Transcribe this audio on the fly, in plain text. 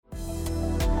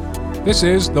This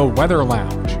is the Weather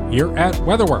Lounge here at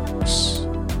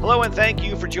WeatherWorks. Hello and thank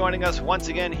you for joining us once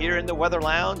again here in the Weather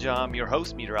Lounge. I'm your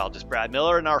host, meteorologist Brad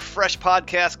Miller, and our fresh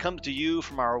podcast comes to you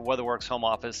from our WeatherWorks home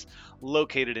office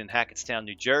located in Hackettstown,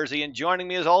 New Jersey. And joining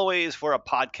me as always for a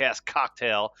podcast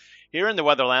cocktail here in the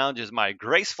Weather Lounge is my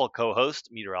graceful co-host,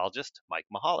 meteorologist Mike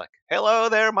Mahalik. Hello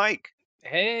there, Mike.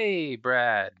 Hey,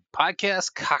 Brad.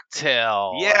 Podcast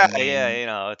cocktail. Yeah,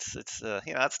 it's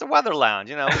the Weather Lounge.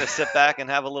 We're gonna sit back and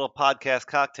have a little podcast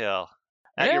cocktail.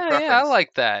 Yeah, I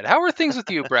like that. How are things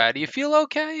with you, Brad? Do you feel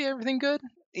okay? Everything good?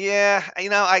 Yeah,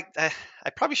 I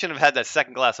probably shouldn't have had that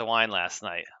second glass of wine last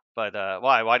night. But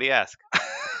why? Why do you ask?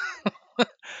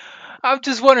 I'm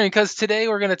just wondering because today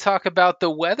we're going to talk about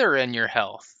the weather and your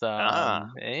health. Yeah,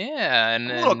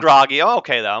 and I'm a little groggy. Oh,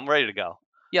 okay, though. I'm ready to go.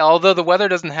 Yeah, although the weather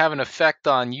doesn't have an effect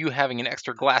on you having an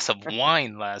extra glass of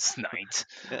wine last night.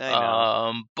 I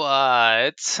know.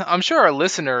 But I'm sure our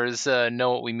listeners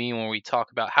know what we mean when we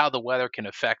talk about how the weather can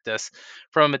affect us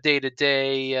from a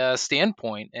day-to-day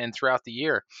standpoint and throughout the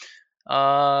year.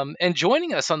 And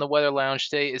joining us on the Weather Lounge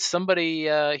today is somebody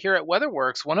here at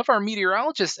WeatherWorks. One of our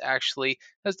meteorologists actually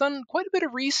has done quite a bit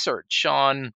of research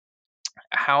on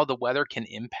how the weather can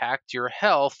impact your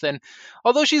health. And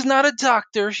although she's not a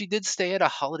doctor, she did stay at a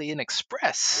Holiday Inn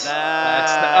Express.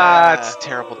 That's a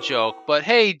terrible joke. But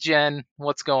hey, Jen,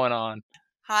 what's going on?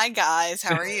 Hi, guys.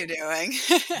 How are you doing?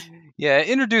 Yeah,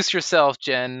 introduce yourself,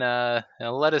 Jen.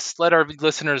 Let our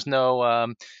listeners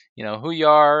know, who you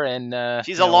are. And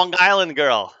she's a Long Island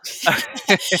girl.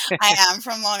 I am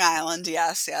from Long Island.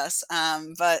 Yes.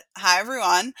 But hi,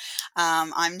 everyone.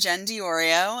 I'm Jen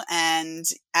Diorio, and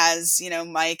as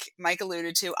Mike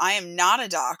alluded to, I am not a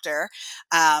doctor.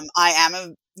 I am a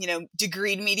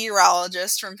degreed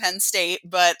meteorologist from Penn State,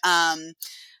 but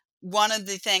one of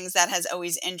the things that has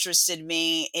always interested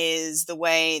me is the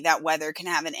way that weather can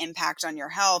have an impact on your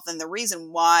health. And the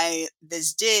reason why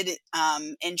this did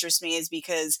interest me is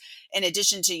because in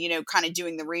addition to, kind of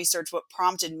doing the research, what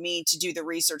prompted me to do the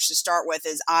research to start with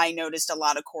is I noticed a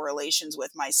lot of correlations with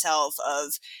myself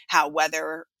of how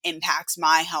weather impacts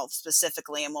my health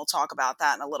specifically. And we'll talk about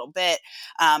that in a little bit.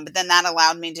 But then that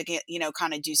allowed me to get,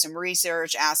 kind of do some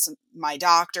research, ask my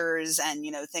doctors and,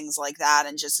 things like that.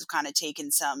 And just kind of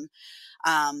taken some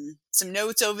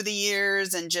notes over the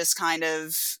years and just kind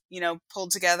of,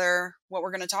 pulled together what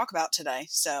we're going to talk about today.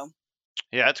 So.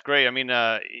 Yeah, that's great. I mean,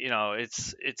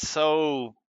 it's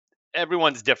so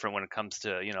everyone's different when it comes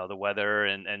to, the weather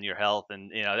and your health,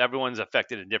 and, everyone's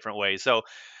affected in different ways. So,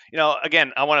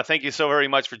 again, I want to thank you so very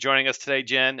much for joining us today,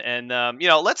 Jen. And,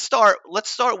 let's start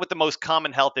with the most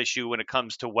common health issue when it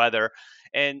comes to weather.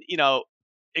 And,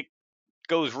 it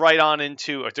goes right on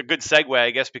into, it's a good segue,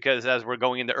 I guess, because as we're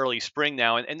going into early spring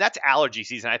now, and that's allergy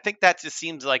season. I think that just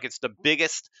seems like it's the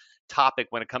biggest topic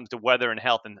when it comes to weather and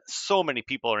health, and so many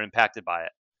people are impacted by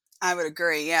it. I would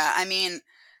agree. Yeah. I mean,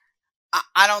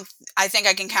 I think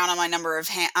I can count on my number of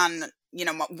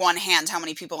one hand how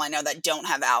many people I know that don't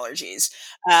have allergies.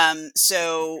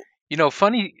 So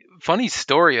funny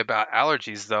story about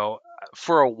allergies though.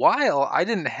 For a while, I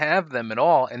didn't have them at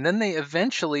all, and then they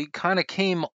eventually kind of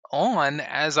came on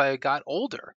as I got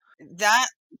older. That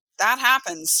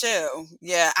happens too.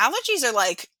 Yeah. Allergies are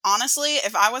like, honestly,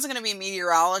 if I wasn't going to be a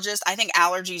meteorologist, I think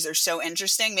allergies are so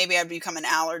interesting. Maybe I'd become an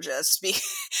allergist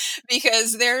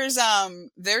because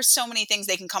there's so many things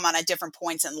they can come on at different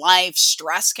points in life.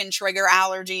 Stress can trigger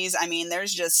allergies. I mean,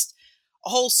 there's just a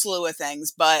whole slew of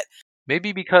things, but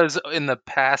maybe because in the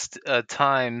past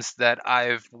times that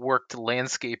I've worked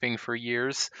landscaping for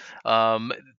years,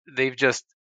 they've just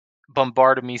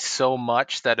bombarded me so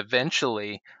much that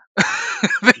eventually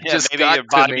maybe your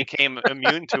body became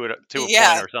immune to it to a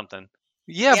point or something.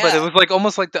 Yeah, but it was like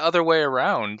almost like the other way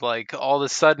around. Like all of a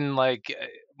sudden, like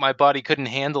my body couldn't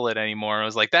handle it anymore. I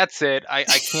was like, "That's it. I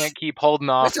can't keep holding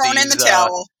off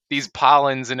these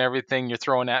pollens and everything you're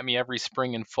throwing at me every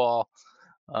spring and fall."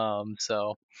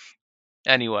 So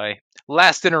anyway,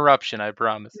 last interruption, I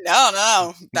promise.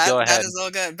 No, Go ahead. That is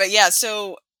all good. But yeah,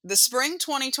 so the spring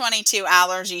 2022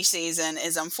 allergy season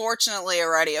is unfortunately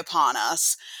already upon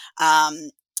us.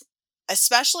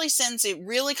 Especially since it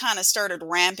really kind of started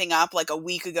ramping up like a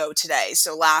week ago today,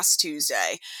 so last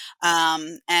Tuesday.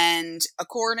 And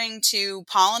according to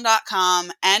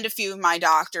pollen.com and a few of my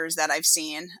doctors that I've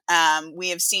seen, we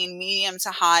have seen medium to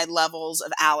high levels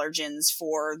of allergens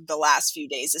for the last few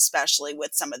days, especially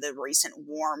with some of the recent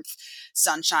warmth,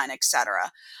 sunshine,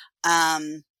 etc.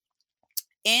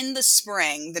 In the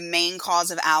spring, the main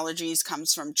cause of allergies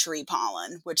comes from tree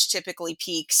pollen, which typically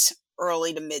peaks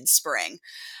early to mid-spring.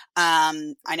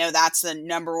 I know that's the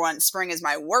number one. Spring is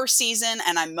my worst season,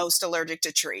 and I'm most allergic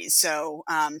to trees. So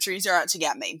trees are out to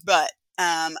get me. But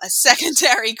a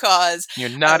secondary cause. You're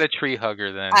not a tree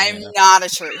hugger then. I'm not a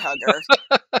tree hugger.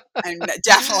 I'm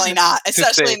definitely not,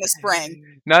 especially in the spring.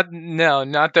 Not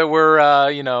that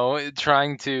we're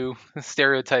trying to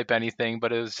stereotype anything,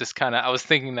 but it was just kind of, I was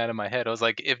thinking that in my head. I was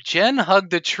like, if Jen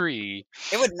hugged a tree,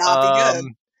 it would not be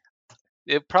good.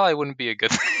 It probably wouldn't be a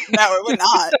good thing. No, it would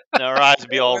not. No, her eyes would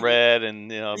be all red, and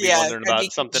be wondering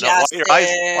about something else.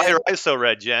 Why are your eyes so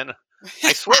red, Jen?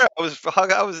 I swear, it's the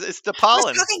pollen.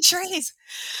 I was cooking trees.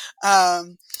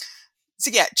 So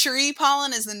yeah, tree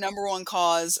pollen is the number one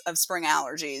cause of spring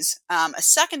allergies. A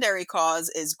secondary cause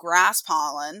is grass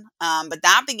pollen, but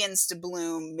that begins to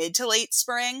bloom mid to late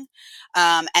spring,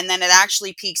 and then it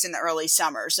actually peaks in the early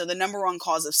summer. So the number one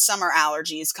cause of summer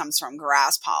allergies comes from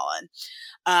grass pollen.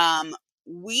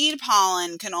 Weed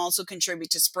pollen can also contribute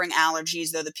to spring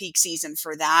allergies, though the peak season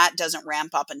for that doesn't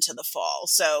ramp up until the fall.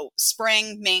 So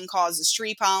spring, main cause is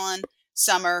tree pollen,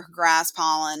 summer, grass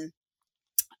pollen.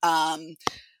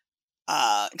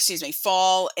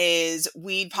 Fall is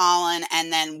weed pollen,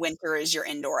 and then winter is your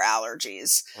indoor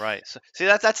allergies. Right. So, see,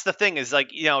 that's the thing is, like,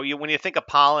 when you think of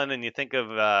pollen and you think of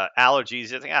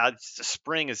allergies, you think, it's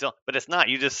spring is, but it's not.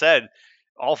 You just said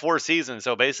all 4 seasons,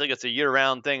 so basically it's a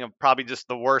year-round thing, and probably just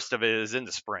the worst of it is in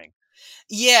the spring.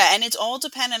 Yeah, and it's all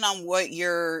dependent on what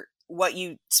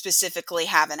you specifically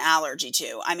have an allergy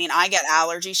to. I mean, I get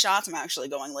allergy shots. I'm actually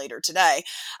going later today.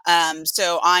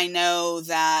 So I know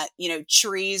that,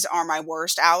 trees are my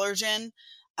worst allergen.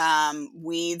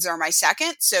 Weeds are my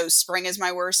second. So spring is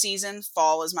my worst season.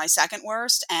 Fall is my second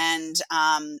worst. And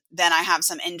then I have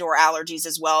some indoor allergies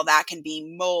as well. That can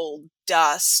be mold,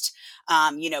 dust,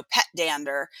 pet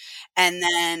dander. And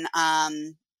then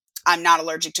I'm not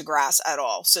allergic to grass at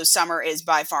all. So summer is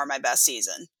by far my best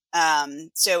season.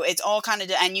 So it's all kind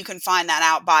of, and you can find that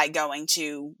out by going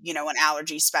to, an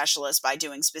allergy specialist, by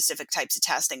doing specific types of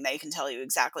testing. They can tell you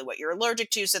exactly what you're allergic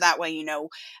to. So that way, you know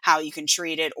how you can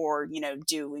treat it, or,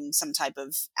 doing some type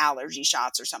of allergy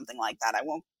shots or something like that. I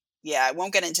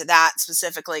won't get into that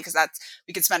specifically, because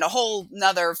we could spend a whole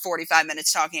another 45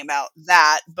 minutes talking about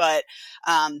that. But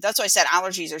that's why I said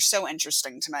allergies are so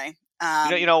interesting to me.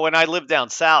 When I lived down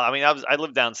south, I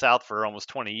lived down south for almost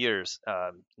 20 years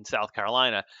in South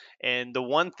Carolina, and the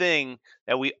one thing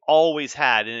that we always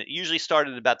had, and it usually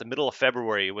started about the middle of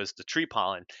February, was the tree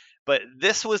pollen. But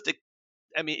this was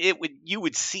you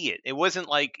would see it. It wasn't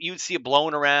like you would see it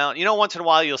blowing around. Once in a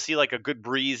while you'll see like a good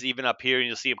breeze even up here, and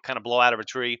you'll see it kind of blow out of a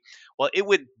tree. Well, it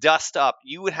would dust up.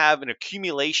 You would have an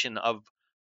accumulation of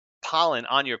pollen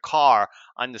on your car,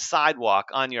 on the sidewalk,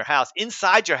 on your house,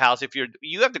 inside your house. If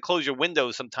you have to close your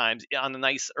windows sometimes on a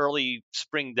nice early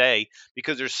spring day,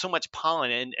 because there's so much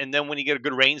pollen, and then when you get a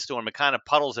good rainstorm, it kind of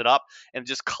puddles it up and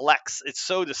just collects. It's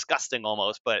so disgusting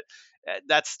almost, but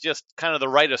that's just kind of the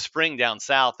rite of spring down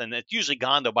south, and it's usually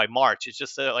gone though by March. It's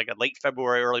just like a late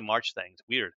February, early March thing. It's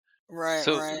weird. Right.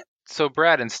 So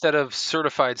Brad, instead of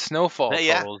certified snowfall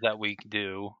totals that we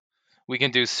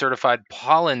can do certified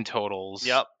pollen totals.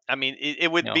 Yep. It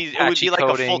would be like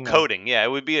a full coating. Yeah,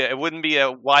 it wouldn't be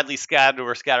a widely scattered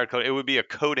or scattered coat. It would be a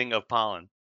coating of pollen.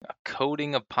 A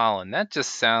coating of pollen. That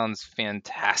just sounds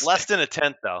fantastic. Less than a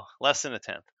tenth, though. Less than a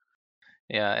tenth.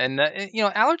 Yeah, and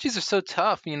allergies are so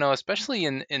tough, especially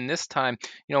in this time,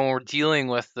 when we're dealing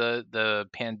with the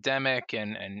pandemic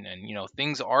and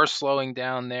things are slowing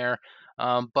down there.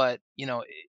 But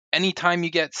anytime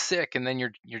you get sick and then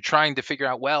you're trying to figure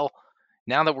out, well,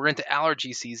 now that we're into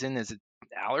allergy season, is it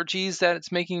allergies that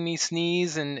it's making me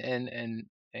sneeze and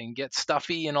get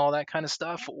stuffy and all that kind of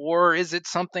stuff, or is it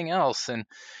something else? And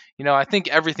I think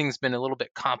everything's been a little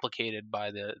bit complicated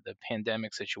by the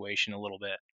pandemic situation a little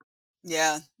bit.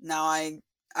 Yeah, no,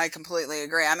 I completely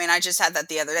agree. I just had that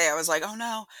the other day. I was like, oh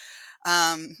no,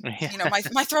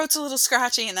 my throat's a little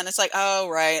scratchy, and then it's like, oh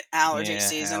right, allergy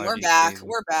season. We're back.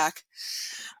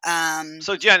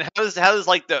 So Jen, how does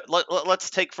like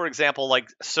let's take for example like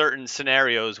certain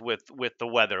scenarios with the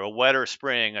weather, a wetter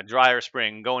spring, a drier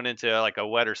spring, going into like a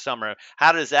wetter summer.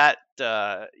 How does that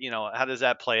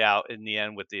play out in the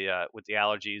end with the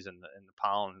allergies and the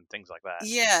pollen and things like that?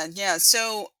 Yeah.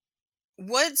 So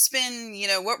what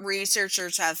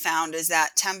researchers have found is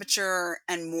that temperature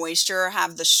and moisture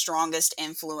have the strongest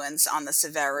influence on the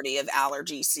severity of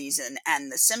allergy season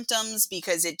and the symptoms,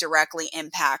 because it directly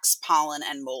impacts pollen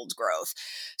and mold growth.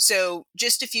 So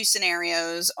just a few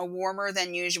scenarios: a warmer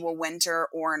than usual winter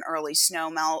or an early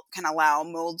snowmelt can allow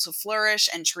mold to flourish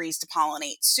and trees to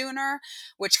pollinate sooner,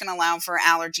 which can allow for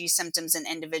allergy symptoms in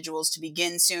individuals to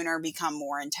begin sooner, become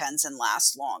more intense, and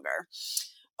last longer.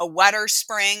 a wetter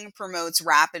spring promotes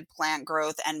rapid plant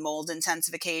growth and mold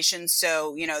intensification.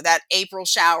 So, that April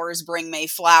showers bring May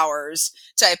flowers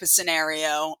type of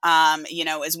scenario,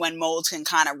 is when mold can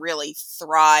kind of really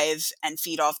thrive and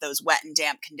feed off those wet and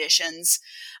damp conditions.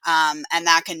 And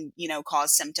that can,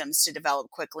 cause symptoms to develop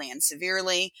quickly and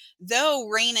severely. Though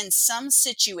rain in some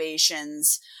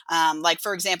situations, like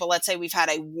for example, let's say we've had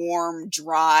a warm,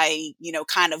 dry,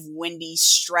 kind of windy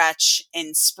stretch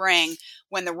in spring.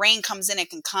 When the rain comes in, it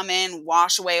can come in,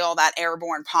 wash away all that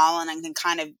airborne pollen, and can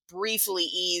kind of briefly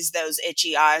ease those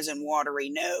itchy eyes and watery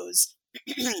nose.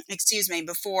 Excuse me,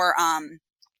 before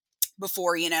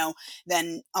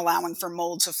then allowing for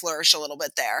mold to flourish a little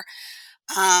bit there.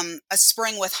 A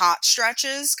spring with hot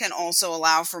stretches can also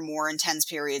allow for more intense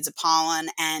periods of pollen,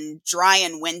 and dry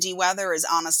and windy weather is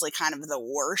honestly kind of the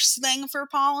worst thing for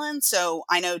pollen. So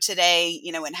I know today,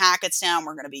 in Hackettstown,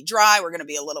 we're going to be dry. We're going to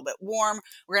be a little bit warm.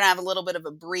 We're going to have a little bit of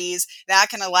a breeze that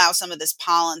can allow some of this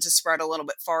pollen to spread a little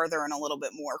bit farther and a little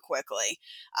bit more quickly.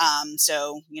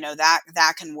 So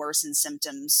that can worsen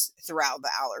symptoms throughout the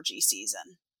allergy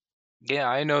season. Yeah,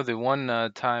 I know the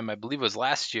one time, I believe it was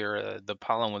last year, the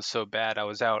pollen was so bad. I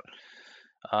was out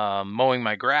mowing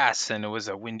my grass, and it was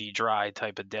a windy, dry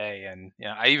type of day. And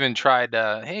I even tried,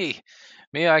 hey,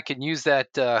 maybe I can use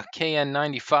that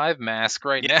KN95 mask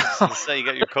right Yeah, I was now. gonna say you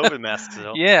got your COVID mask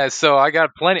still. Yeah, so I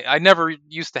got plenty. I never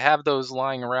used to have those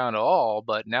lying around at all,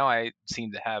 but now I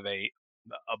seem to have a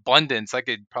abundance. I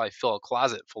could probably fill a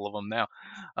closet full of them now.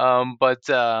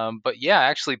 But yeah, I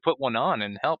actually put one on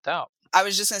and helped out. I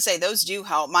was just going to say those do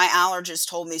help. My allergist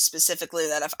told me specifically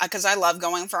that because I love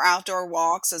going for outdoor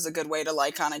walks as a good way to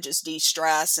like kind of just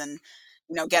de-stress and,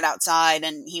 get outside.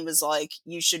 And he was like,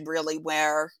 you should really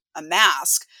wear a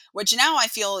mask, which now I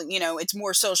feel, it's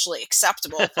more socially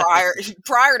acceptable. Prior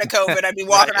to COVID, I'd be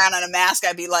walking Right. around in a mask.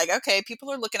 I'd be like, okay,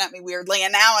 people are looking at me weirdly.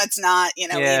 And now it's not,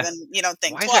 Yeah. even, you don't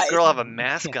think Why does twice. that girl have a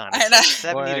mask on? I It's know. like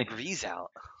 70 Boy. degrees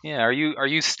out. Yeah, are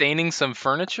you staining some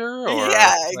furniture, or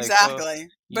Yeah, like exactly.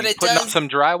 But you it putting up does. some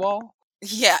drywall?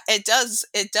 Yeah, it does.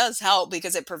 It does help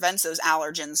because it prevents those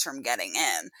allergens from getting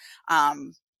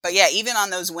in. But yeah, even on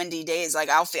those windy days, like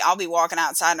I'll be walking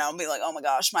outside and I'll be like, oh my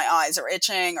gosh, my eyes are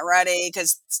itching already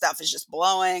because stuff is just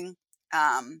blowing.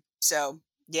 So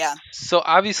yeah. So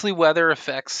obviously weather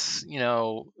affects,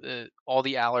 all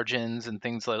the allergens and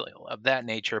things of that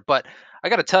nature. But I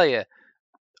got to tell you,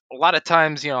 a lot of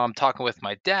times, I'm talking with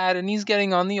my dad, and he's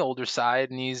getting on the older side,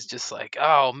 and he's just like,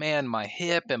 "Oh man, my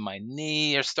hip and my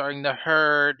knee are starting to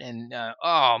hurt, and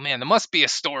oh man, there must be a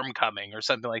storm coming," or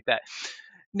something like that.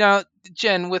 Now,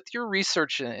 Jen, with your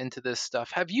research into this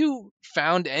stuff, have you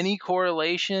found any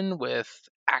correlation with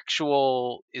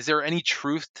actual? Is there any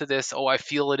truth to this? Oh, I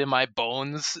feel it in my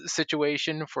bones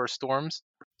situation for storms?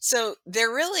 So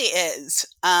there really is.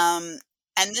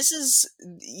 And this is,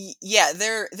 yeah,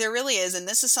 there really is. And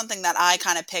this is something that I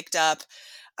kind of picked up,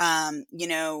 um, you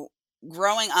know,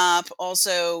 growing up.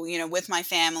 Also, with my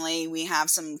family, we have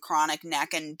some chronic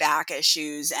neck and back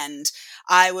issues, and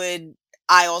I would.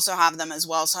 I also have them as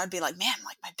well. So I'd be like, man,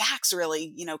 like my back's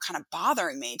really, kind of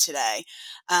bothering me today.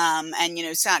 And,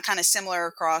 so kind of similar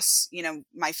across,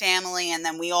 my family. And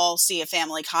then we all see a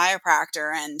family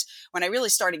chiropractor. And when I really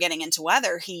started getting into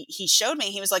weather, he showed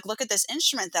me, he was like, look at this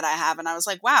instrument that I have. And I was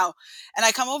like, wow. And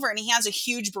I come over and he has a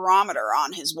huge barometer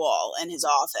on his wall in his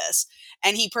office.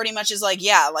 And he pretty much is like,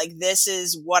 yeah, like this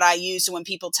is what I use. So when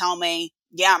people tell me,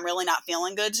 yeah, I'm really not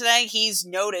feeling good today, he's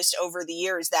noticed over the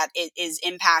years that it is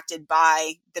impacted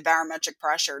by the barometric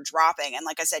pressure dropping. And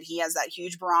like I said, he has that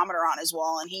huge barometer on his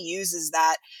wall and he uses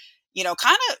that,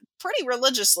 kind of pretty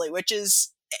religiously, which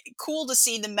is cool to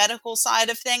see the medical side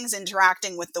of things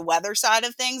interacting with the weather side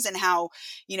of things, and how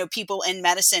people in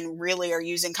medicine really are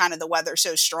using kind of the weather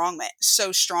so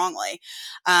strongly.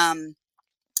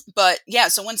 But yeah,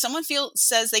 so when someone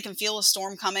says they can feel a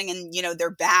storm coming, and their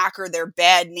back or their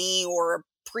bad knee or a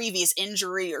previous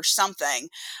injury or something,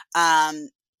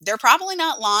 they're probably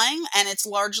not lying, and it's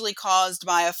largely caused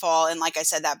by a fall and, like I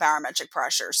said, that barometric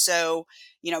pressure. So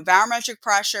barometric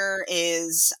pressure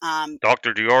is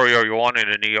Dr. Diorio, you want in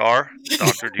an ER?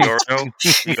 Dr. Diorio,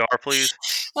 ER, please.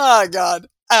 oh god.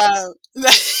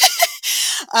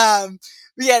 Um,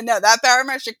 yeah, no, that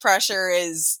barometric pressure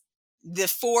is the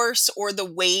force or the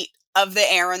weight of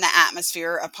the air in the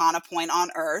atmosphere upon a point on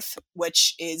Earth,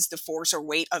 which is the force or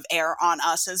weight of air on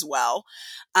us as well.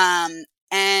 And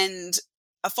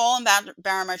a fall in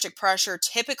barometric pressure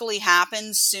typically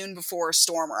happens soon before a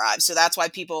storm arrives. So that's why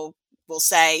people will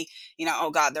say, oh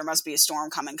God, there must be a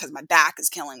storm coming because my back is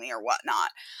killing me or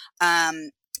whatnot.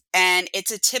 And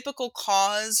it's a typical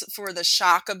cause for the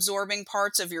shock absorbing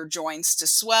parts of your joints to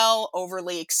swell,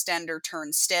 overly extend or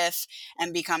turn stiff,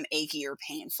 and become achy or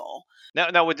painful.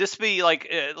 Now, would this be like?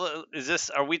 Is this?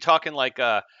 Are we talking like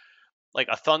a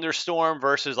thunderstorm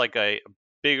versus like a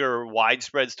bigger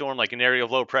widespread storm, like an area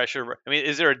of low pressure? I mean,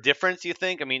 is there a difference, you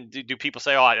think? I mean, do people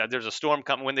say, oh, there's a storm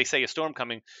coming? When they say a storm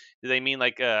coming, do they mean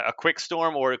like a quick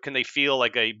storm, or can they feel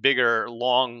like a bigger,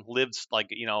 long-lived,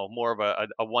 like, more of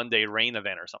a one-day rain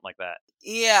event or something like that?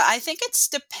 Yeah, I think it's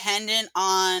dependent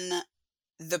on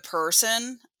the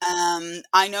person.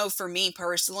 I know for me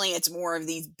personally, it's more of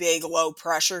these big low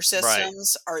pressure Right.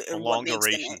 systems A are what long makes them,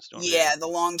 duration storm, yeah. yeah, the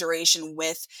long duration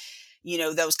with,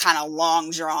 those kind of long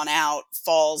drawn out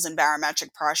falls and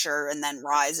barometric pressure and then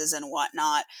rises and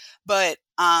whatnot. But,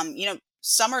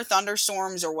 summer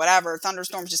thunderstorms or whatever,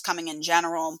 thunderstorms just coming in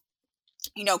general,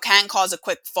 can cause a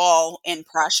quick fall in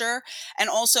pressure. And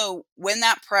also, when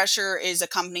that pressure is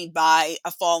accompanied by a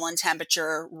fall in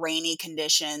temperature, rainy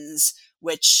conditions,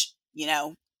 which,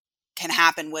 can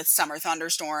happen with summer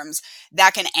thunderstorms,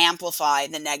 that can amplify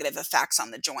the negative effects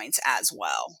on the joints as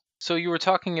well. So you were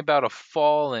talking about a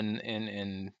fall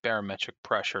in barometric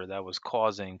pressure that was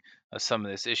causing some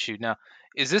of this issue. Now,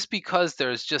 is this because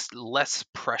there's just less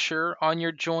pressure on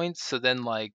your joints? So then,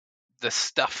 like the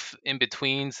stuff in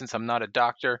between, since I'm not a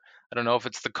doctor, I don't know if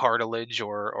it's the cartilage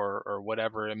or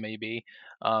whatever it may be.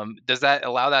 Does that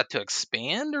allow that to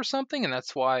expand or something, and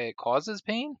that's why it causes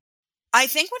pain? I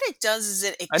think what it does is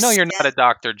it I know you're not a extends.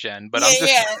 doctor, Jen, but Yeah, I'm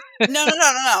just yeah. No, no, no,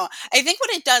 no, no. I think what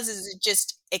it does is it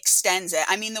just extends it.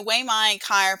 I mean, the way my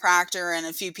chiropractor and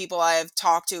a few people I have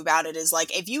talked to about it is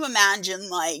like if you imagine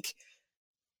like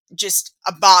just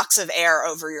a box of air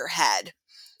over your head.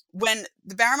 When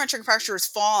the barometric pressure is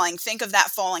falling, think of that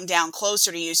falling down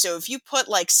closer to you. So if you put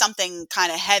like something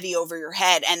kind of heavy over your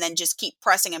head and then just keep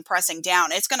pressing and pressing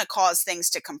down, it's going to cause things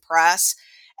to compress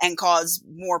and cause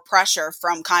more pressure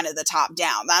from kind of the top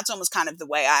down. That's almost kind of the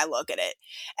way I look at it.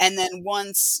 And then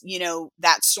once,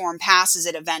 that storm passes,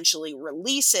 it eventually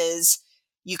releases,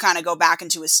 you kind of go back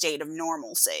into a state of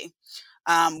normalcy.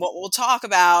 What we'll talk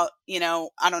about, I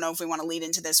don't know if we want to lead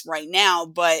into this right now,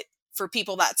 but for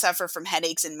people that suffer from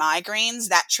headaches and migraines,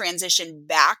 that transition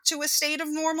back to a state of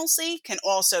normalcy can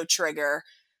also trigger,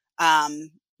 a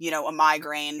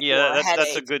migraine Yeah, or a that's a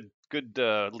headache. good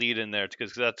lead in there,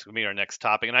 because that's gonna be our next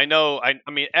topic. And I know, I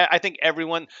mean, I think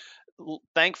everyone.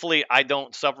 Thankfully, I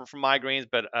don't suffer from migraines,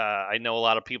 but I know a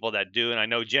lot of people that do, and I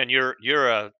know, Jen,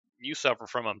 you suffer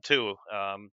from them too.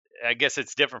 I guess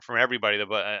it's different from everybody, though.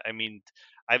 But I mean,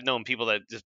 I've known people that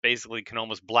just basically can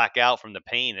almost black out from the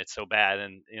pain. It's so bad,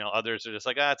 and others are just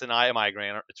like, ah, it's an eye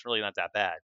migraine. It's really not that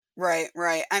bad. Right,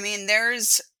 right. I mean,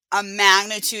 there's a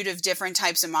magnitude of different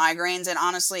types of migraines. And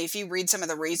honestly, if you read some of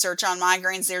the research on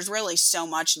migraines, there's really so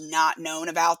much not known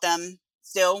about them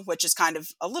still, which is kind of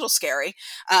a little scary.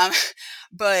 Um,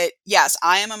 but yes,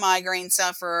 I am a migraine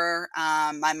sufferer.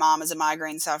 My mom is a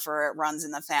migraine sufferer. It runs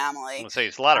in the I'm family. gonna say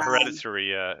it's a lot of Um, hereditary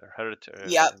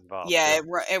Yep. involved. Yeah,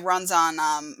 Yeah. it runs on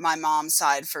my mom's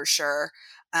side for sure.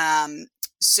 Um,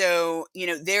 so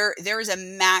there is a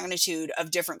magnitude of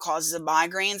different causes of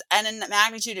migraines and a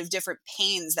magnitude of different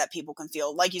pains that people can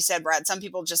feel. Like you said, Brad, some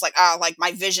people just like, oh, like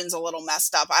my vision's a little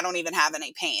messed up. I don't even have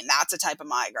any pain. That's a type of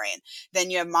migraine. Then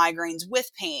you have migraines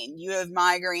with pain. You have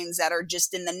migraines that are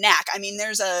just in the neck. I mean,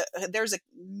 there's a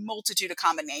multitude of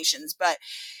combinations, but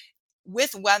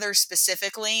with weather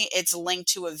specifically, it's linked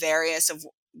to a various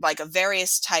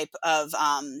type of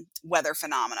weather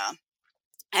phenomena.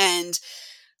 And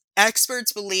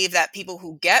experts believe that people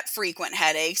who get frequent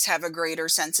headaches have a greater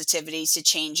sensitivity to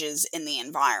changes in the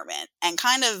environment. And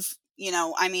kind of,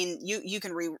 I mean, you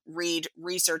can read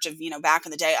research of, back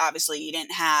in the day, obviously you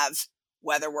didn't have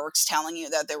WeatherWorks telling you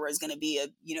that there was going to be a,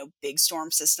 big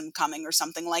storm system coming or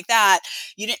something like that.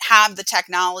 You didn't have the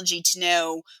technology to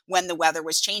know when the weather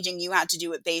was changing. You had to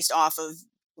do it based off of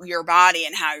your body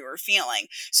and how you were feeling.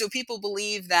 So people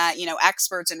believe that,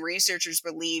 experts and researchers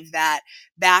believe that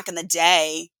back in the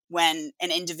day, when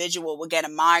an individual would get a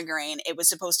migraine, it was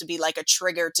supposed to be like a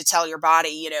trigger to tell your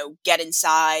body, get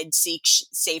inside, seek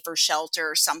safer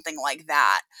shelter, something like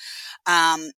that.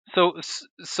 Um,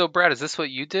 so Brad, is this what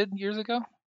you did years ago?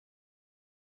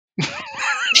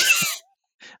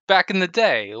 Back in the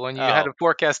day when you had Oh, to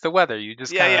forecast the weather, you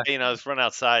just yeah, kind yeah. of Just run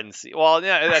outside and see. Well,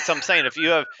 yeah, that's what I'm saying. If you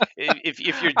have, if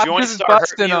your I'm joints just start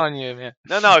hurting busting you. on you, man.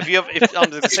 No, no. If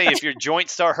I'm just gonna say, if your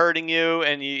joints start hurting you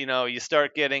and you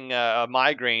start getting a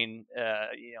migraine,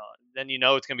 then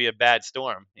it's gonna be a bad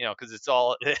storm. Because it's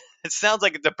all. It sounds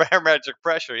like the barometric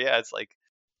pressure. Yeah, it's like.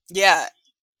 yeah,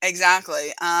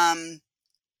 exactly. And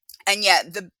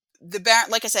yet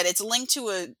like I said, it's linked to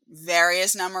a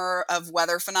various number of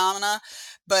weather phenomena,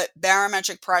 but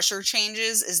barometric pressure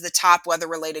changes is the top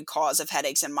weather-related cause of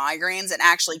headaches and migraines. And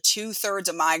actually, 2/3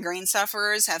 of migraine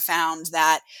sufferers have found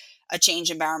that a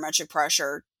change in barometric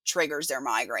pressure triggers their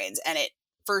migraines, and it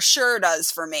for sure does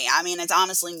for me. I mean, it's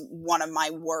honestly one of my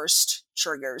worst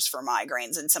triggers for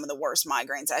migraines, and some of the worst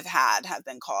migraines I've had have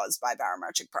been caused by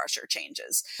barometric pressure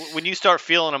changes. When you start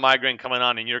feeling a migraine coming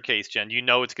on, in your case, Jen, you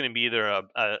know it's going to be either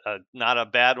a not a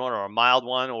bad one or a mild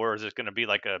one, or is it going to be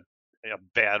like a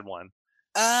bad one?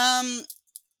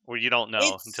 Or you don't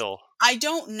know until... I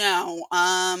don't know.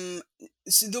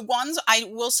 So the ones, I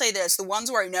will say this, the ones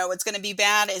where I know it's going to be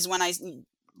bad is when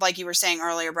like you were saying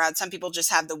earlier, Brad, some people just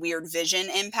have the weird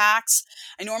vision impacts.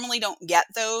 I normally don't get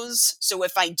those. So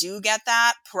if I do get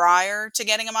that prior to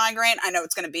getting a migraine, I know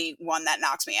it's going to be one that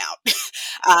knocks me out.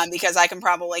 Because I can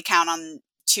probably count on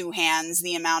two hands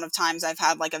the amount of times I've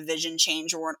had like a vision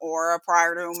change or an aura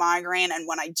prior to a migraine. And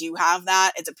when I do have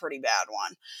that, it's a pretty bad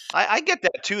one. I get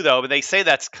that too, though, but they say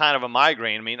that's kind of a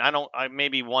migraine. I mean,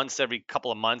 maybe once every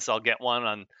couple of months I'll get one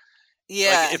on...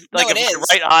 Yeah, if my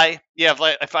right eye, if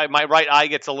my right eye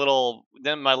gets a little,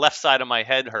 then my left side of my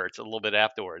head hurts a little bit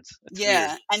afterwards. It's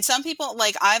weird. And some people,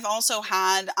 like I've also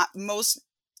had most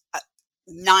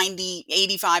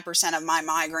 85% of my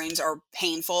migraines are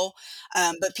painful,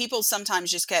 but people sometimes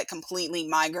just get completely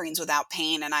migraines without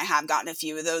pain, and I have gotten a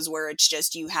few of those where it's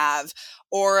just you have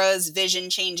auras, vision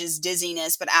changes,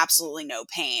 dizziness, but absolutely no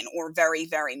pain, or very,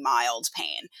 very mild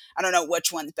pain. I don't know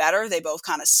which one's better. They both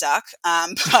kind of suck,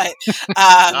 but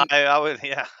I would,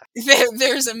 yeah.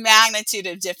 There's a magnitude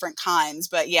of different kinds,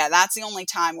 but yeah, that's the only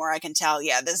time where I can tell,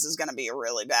 yeah, this is going to be a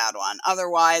really bad one.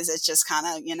 Otherwise, it's just kind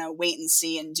of, wait and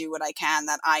see and do what I can.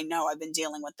 That I know I've been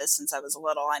dealing with this since I was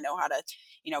little. I know how to,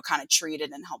 kind of treat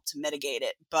it and help to mitigate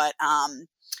it. But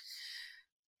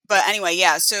anyway,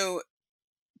 yeah. So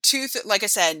like I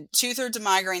said, 2/3 of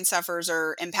migraine sufferers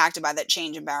are impacted by that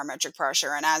change in barometric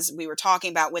pressure. And as we were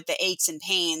talking about with the aches and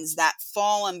pains, that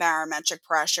fall in barometric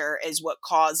pressure is what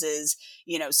causes,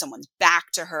 someone's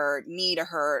back to hurt, knee to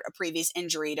hurt, a previous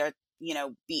injury to,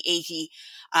 be achy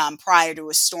prior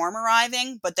to a storm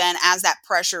arriving. But then as that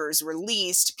pressure is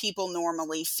released, people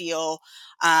normally feel,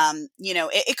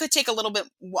 it could take a little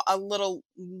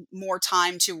more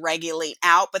time to regulate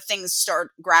out, but things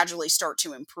gradually start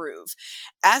to improve.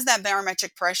 As that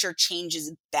barometric pressure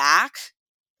changes back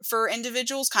for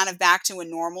individuals, kind of back to a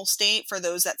normal state for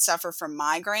those that suffer from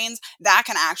migraines, that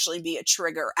can actually be a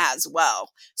trigger as well.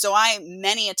 So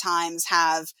many a times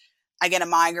I get a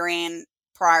migraine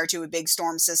prior to a big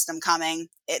storm system coming.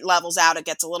 It levels out, it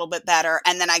gets a little bit better,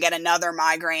 and then I get another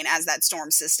migraine as that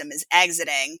storm system is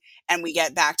exiting, and we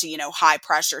get back to, high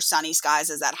pressure, sunny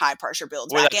skies as that high pressure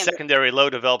builds back in. Where that secondary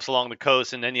low develops along the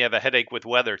coast, and then you have a headache with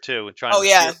weather too, trying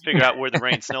to figure out where the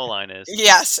rain snow line is.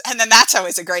 Yes, and then that's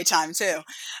always a great time too.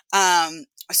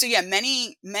 So yeah,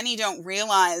 many don't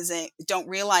realize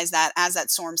that as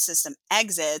that storm system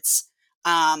exits,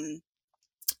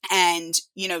 and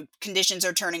conditions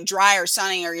are turning dry or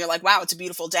sunny, or you're like, wow, it's a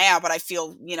beautiful day out, but I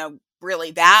feel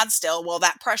really bad still. Well,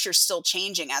 that pressure's still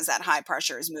changing as that high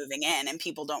pressure is moving in, and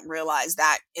people don't realize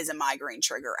that is a migraine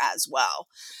trigger as well.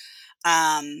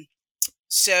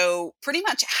 So pretty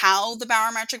much how the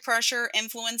barometric pressure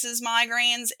influences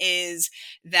migraines is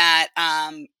that,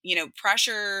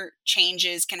 pressure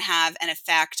changes can have an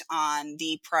effect on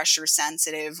the pressure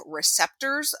sensitive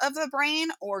receptors of the brain,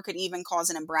 or could even cause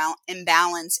an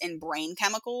imbalance in brain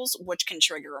chemicals, which can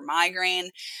trigger a migraine.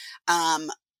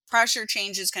 Pressure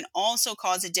changes can also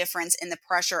cause a difference in the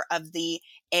pressure of the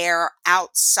air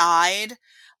outside,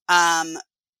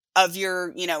 of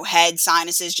your, head,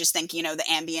 sinuses, just think, the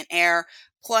ambient air,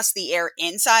 plus the air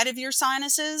inside of your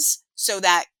sinuses. So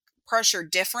that pressure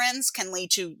difference can lead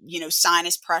to,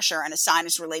 sinus pressure and a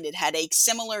sinus related headache,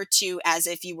 similar to as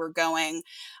if you were going,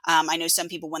 I know some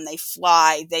people when they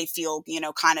fly, they feel,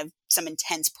 kind of some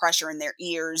intense pressure in their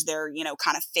ears, their,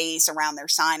 kind of face around their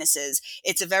sinuses.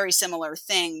 It's a very similar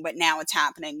thing, but now it's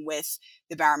happening with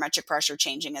the barometric pressure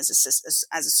changing as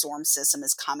a storm system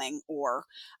is coming or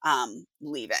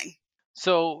leaving.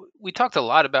 So we talked a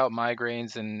lot about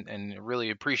migraines and really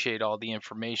appreciate all the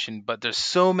information, but there's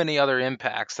so many other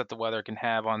impacts that the weather can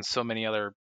have on so many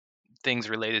other things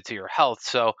related to your health.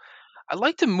 So I'd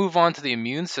like to move on to the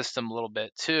immune system a little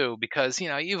bit too, because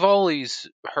you've always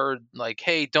heard like,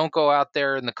 hey, don't go out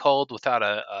there in the cold without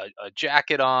a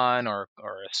jacket on or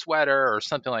a sweater or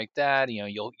something like that.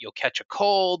 You'll catch a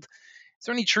cold. Is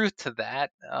there any truth to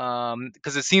that?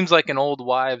 Because it seems like an old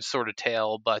wives' sort of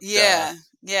tale, but yeah,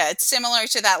 it's similar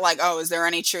to that. Like, oh, is there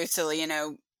any truth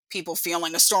to people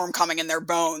feeling a storm coming in their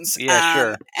bones? Yeah,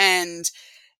 sure. And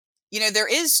there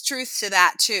is truth to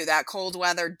that too. That cold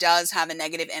weather does have a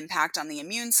negative impact on the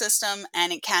immune system,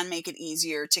 and it can make it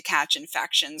easier to catch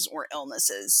infections or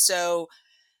illnesses. So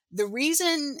the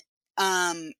reason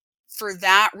for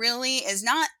that really is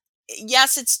not,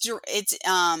 yes,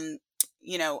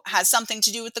 has something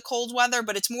to do with the cold weather,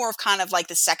 but it's more of kind of like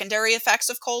the secondary effects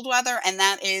of cold weather. And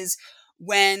that is,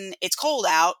 when it's cold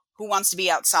out, who wants to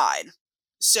be outside?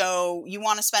 So you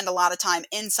want to spend a lot of time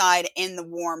inside in the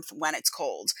warmth when it's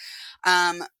cold.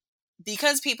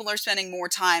 Because people are spending more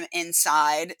time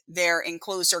inside, they're in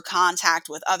closer contact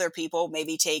with other people.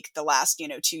 Maybe take the last,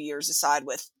 2 years aside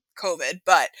with COVID,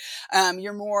 but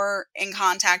you're more in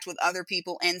contact with other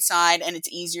people inside, and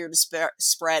it's easier to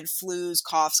spread flus,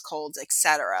 coughs, colds,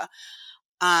 etc.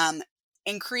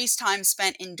 Increased time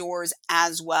spent indoors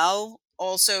as well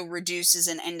also reduces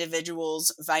an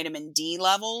individual's vitamin D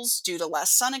levels due to less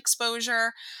sun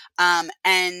exposure.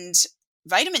 And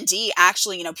vitamin D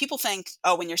actually, people think,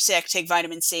 oh, when you're sick, take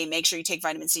vitamin C, make sure you take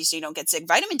vitamin C so you don't get sick.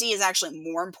 Vitamin D is actually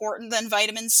more important than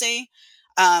vitamin C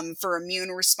for immune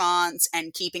response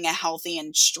and keeping a healthy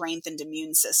and strengthened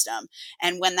immune system.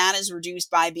 And when that is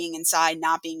reduced by being inside,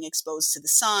 not being exposed to the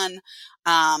sun,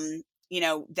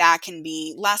 that can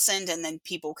be lessened, and then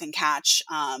people can catch,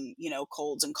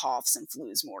 colds and coughs and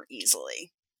flus more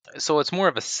easily. So it's more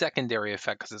of a secondary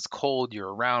effect because it's cold,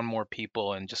 you're around more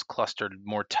people and just clustered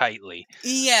more tightly.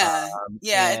 Yeah.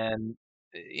 And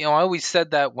I always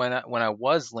said that when I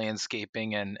was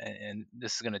landscaping, and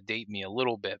this is going to date me a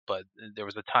little bit, but there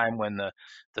was a time when the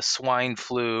swine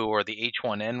flu or the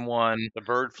H1N1, the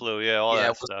bird flu, all that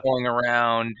was stuff going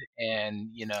around, and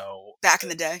back in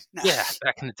the day. No. Yeah,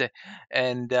 back in the day.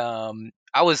 And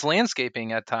I was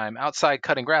landscaping at time outside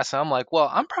cutting grass. And I'm like, well,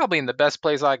 I'm probably in the best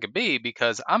place I could be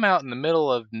because I'm out in the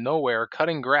middle of nowhere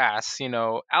cutting grass,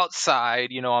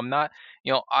 outside. I'm not,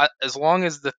 as long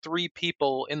as the 3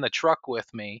 people in the truck with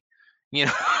me,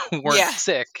 weren't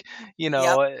sick,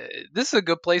 this is a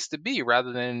good place to be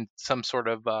rather than some sort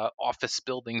of office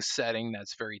building setting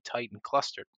that's very tight and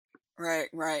clustered.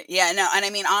 Right. Yeah, no, and I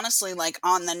mean, honestly, like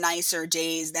on the nicer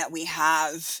days that we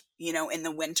have, in the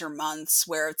winter months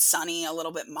where it's sunny, a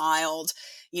little bit mild,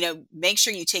 make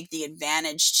sure you take the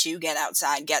advantage to get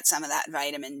outside, get some of that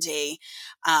vitamin D.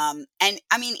 And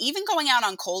I mean, even going out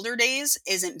on colder days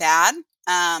isn't bad.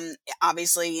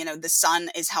 Obviously, the sun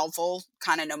is helpful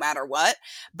kind of no matter what.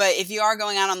 But if you are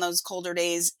going out on those colder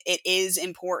days, it is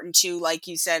important to, like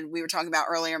you said, we were talking about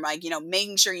earlier, Mike,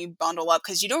 making sure you bundle up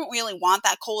because you don't really want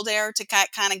that cold air to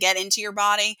kind of get into your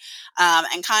body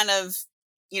and kind of,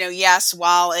 yes,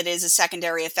 while it is a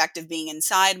secondary effect of being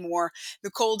inside more, the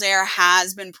cold air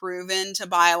has been proven to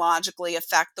biologically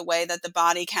affect the way that the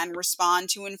body can respond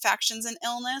to infections and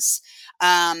illness.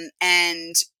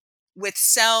 And with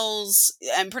cells,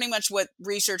 and pretty much what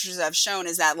researchers have shown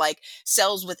is that like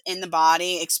cells within the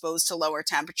body exposed to lower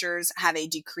temperatures have a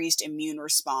decreased immune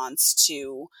response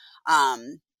to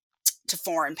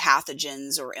foreign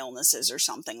pathogens or illnesses or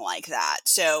something like that.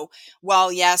 So while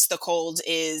yes, the cold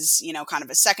is, kind of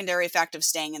a secondary effect of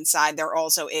staying inside, there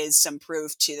also is some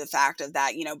proof to the fact of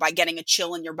that, by getting a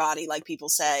chill in your body, like people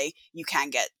say, you can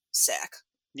get sick.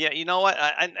 Yeah, you know what?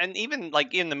 And even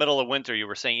like in the middle of winter, you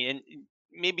were saying,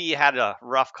 maybe you had a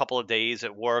rough couple of days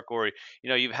at work, or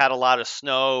you've had a lot of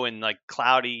snow and like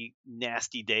cloudy,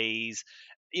 nasty days.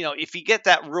 If you get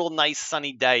that real nice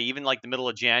sunny day, even like the middle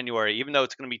of January, even though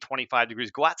it's going to be 25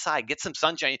 degrees, go outside, get some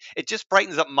sunshine. It just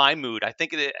brightens up my mood. I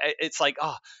think it's like,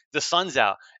 oh, the sun's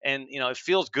out, and it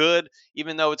feels good,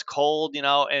 even though it's cold.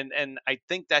 And I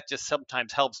think that just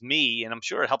sometimes helps me, and I'm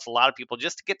sure it helps a lot of people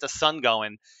just to get the sun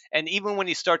going. And even when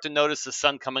you start to notice the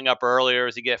sun coming up earlier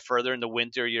as you get further into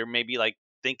winter, you're maybe like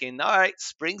thinking, all right,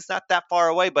 spring's not that far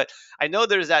away. But I know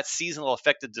there's that seasonal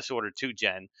affective disorder too,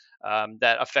 Jen,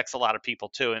 that affects a lot of people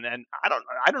too. And I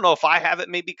don't know if I have it,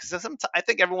 maybe because I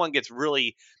think everyone gets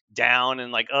really down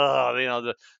and like,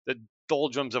 oh, the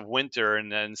doldrums of winter,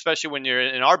 and especially when you're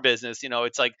in our business,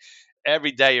 it's like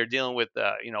every day you're dealing with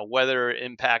weather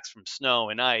impacts from snow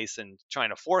and ice and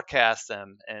trying to forecast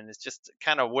them, and it's just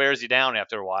kind of wears you down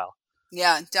after a while.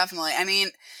 Yeah, definitely. I mean,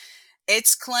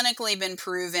 it's clinically been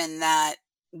proven that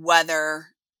weather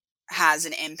has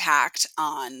an impact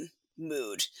on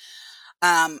mood.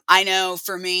 I know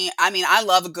for me, I mean, I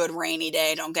love a good rainy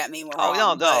day. Don't get me wrong.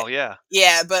 Oh, no, yeah.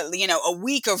 Yeah, but a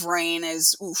week of rain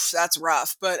is, that's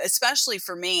rough. But especially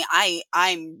for me,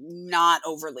 I'm not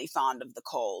overly fond of the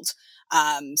cold.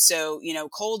 So,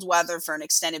 cold weather for an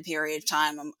extended period of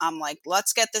time, I'm like,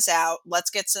 let's get this out. Let's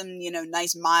get some,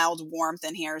 nice mild warmth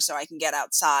in here so I can get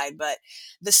outside. But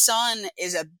the sun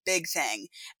is a big thing.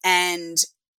 And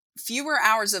fewer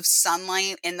hours of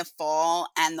sunlight in the fall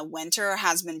and the winter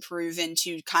has been proven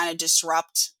to kind of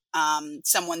disrupt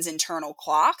someone's internal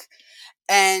clock.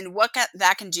 And what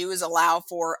that can do is allow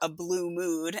for a blue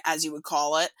mood, as you would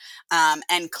call it,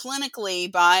 and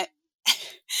clinically by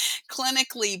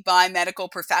medical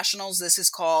professionals, this is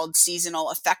called seasonal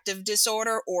affective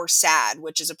disorder, or SAD,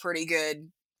 which is a pretty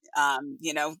good,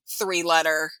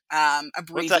 3-letter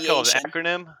What's that called? An abbreviation.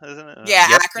 acronym, isn't it? Yeah,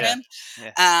 Yep. acronym.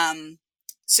 Yeah.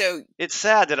 So It's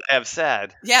sad that I have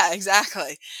SAD. yeah,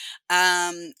 exactly.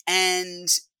 And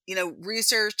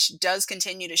research does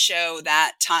continue to show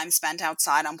that time spent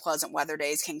outside on pleasant weather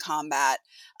days can combat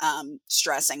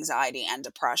stress, anxiety, and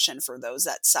depression for those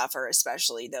that suffer,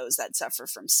 especially those that suffer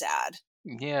from SAD.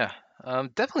 Yeah,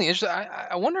 definitely interesting.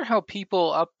 I wonder how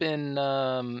people up in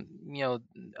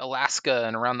Alaska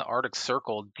and around the Arctic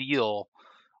Circle deal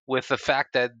with the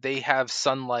fact that they have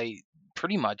sunlight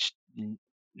pretty much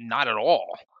not at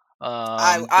all.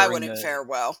 I During wouldn't fare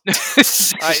well. All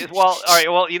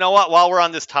right. Well, you know what? While we're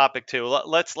on this topic too,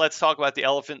 let's talk about the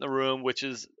elephant in the room, which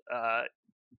is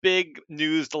big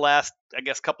news the last, I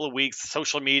guess, couple of weeks.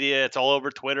 Social media, it's all over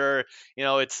Twitter.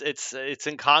 It's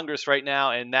in Congress right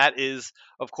now, and that is,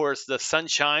 of course, the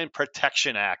Sunshine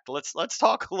Protection Act. Let's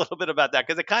talk a little bit about that,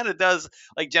 because it kind of does,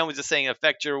 like Jen was just saying,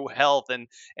 affect your health, and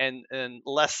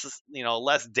less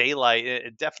daylight.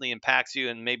 It definitely impacts you,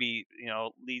 and maybe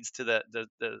leads to the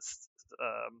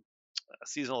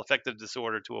seasonal affective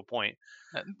disorder to a point.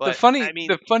 But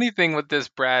the funny thing with this,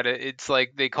 Brad, it's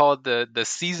like they call it the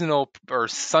Seasonal or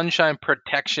Sunshine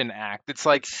Protection Act. It's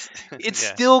like it's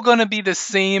yeah. still going to be the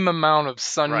same amount of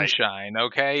sunshine,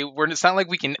 okay? It's not like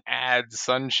we can add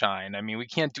sunshine. I mean, we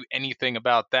can't do anything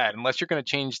about that unless you're going to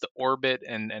change the orbit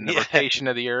and the rotation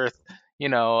of the Earth.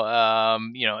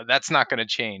 That's not going to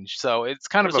change. So it's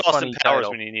kind of a funny Austin Powers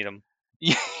title. when you need them.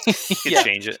 Yeah, You can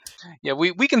change it. Yeah,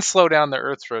 we can slow down the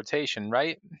Earth's rotation,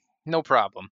 right? No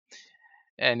problem.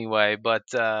 Anyway, but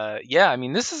I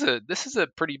mean, this is a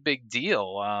pretty big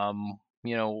deal.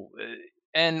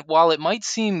 And while it might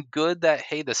seem good that,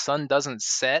 hey, the sun doesn't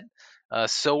set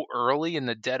so early in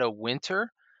the dead of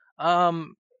winter,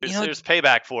 There's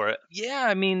payback for it. yeah,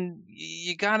 I mean,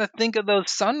 you got to think of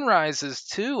those sunrises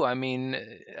too. I mean,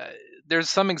 there's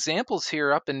some examples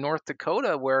here up in North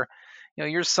Dakota where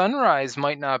your sunrise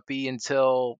might not be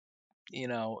until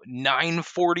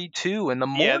 9:42 in the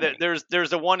morning. Yeah, there's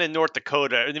the one in North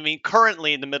Dakota. I mean,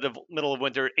 currently in the middle of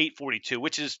winter, 8:42,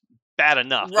 which is bad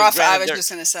enough. Rough. I was just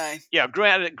gonna say. Yeah,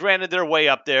 granted, they're way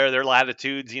up there. Their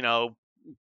latitudes,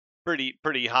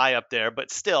 pretty high up there,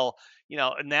 but still,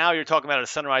 now you're talking about a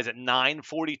sunrise at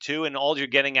 9:42, and all you're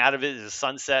getting out of it is a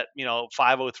sunset,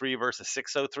 5:03 versus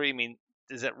 6:03. I mean,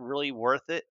 is it really worth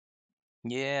it?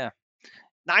 Yeah.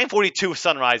 9:42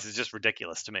 sunrise is just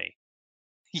ridiculous to me.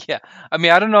 Yeah, I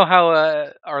mean, I don't know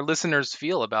how our listeners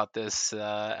feel about this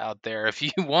out there. If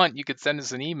you want, you could send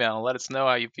us an email and let us know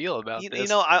how you feel about this.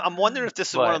 I'm wondering if this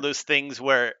is one But- of those things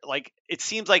where, like, it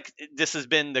seems like this has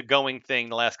been the going thing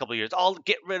the last couple of years. I'll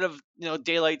get rid of,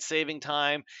 daylight saving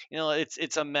time.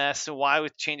 It's a mess. So why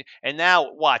would change it? And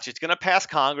now, watch, it's going to pass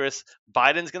Congress.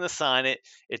 Biden's going to sign it.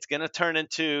 It's going to turn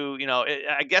into,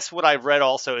 I guess what I've read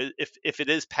also is if it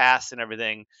is passed and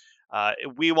everything.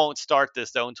 We won't start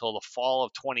this though until the fall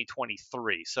of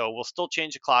 2023. So we'll still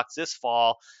change the clocks this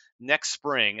fall, next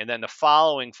spring, and then the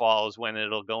following fall is when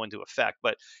it'll go into effect.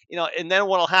 But and then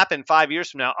what'll happen 5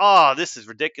 years from now? Oh, this is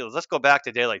ridiculous. Let's go back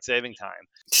to daylight saving time.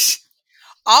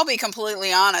 I'll be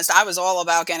completely honest. I was all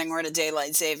about getting rid of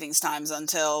daylight savings times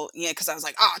until, because I was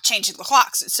like, changing the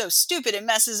clocks. It's so stupid. It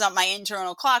messes up my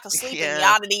internal clock of sleeping,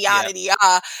 yada,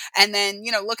 yada. And then,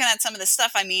 looking at some of the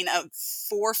stuff, I mean, a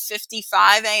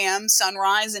 4:55 a.m.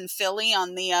 sunrise in Philly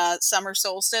on the summer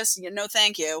solstice. No,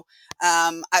 thank you.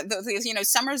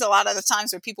 Summer's a lot of the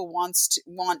times where people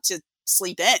want to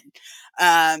sleep in.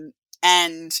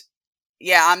 And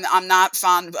yeah, I'm not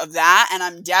fond of that, and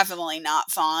I'm definitely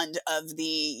not fond of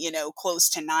the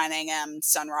close to 9 a.m.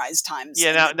 sunrise times.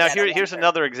 Yeah, now here's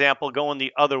another example going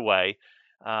the other way.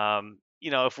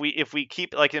 If we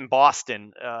keep, like in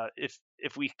Boston,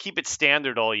 if we keep it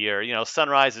standard all year,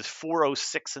 sunrise is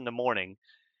 4:06 in the morning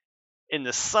in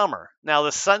the summer. Now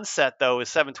the sunset though is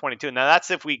 7:22. Now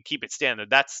that's if we keep it standard.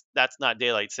 That's not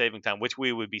daylight saving time, which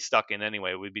we would be stuck in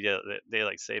anyway. It would be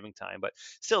daylight saving time, but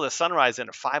still the sunrise in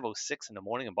at 5:06 in the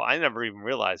morning. I never even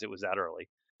realized it was that early.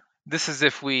 This is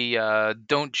if we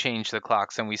don't change the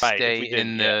clocks and we stay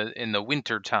in the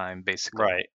winter time, basically.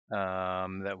 Right.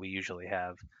 That we usually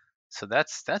have. So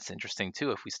that's interesting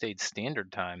too. If we stayed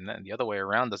standard time, then the other way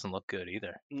around doesn't look good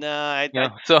either. No,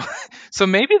 So so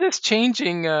maybe this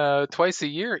changing twice a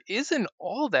year isn't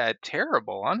all that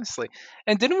terrible, honestly.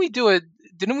 And didn't we do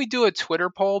a Twitter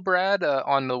poll, Brad,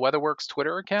 on the WeatherWorks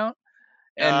Twitter account?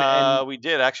 And we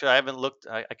did actually. I haven't looked.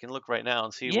 I can look right now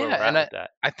and see where yeah, we're and at I with that.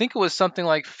 I think it was something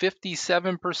like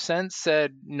 57%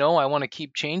 said no, I want to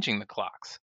keep changing the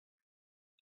clocks.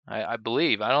 I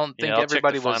believe. I don't Yeah, think I'll check the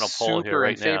everybody was final poll here super in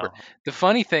right favor. now. The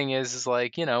funny thing is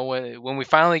like, when we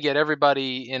finally get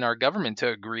everybody in our government to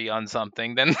agree on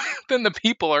something, then then the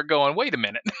people are going, wait a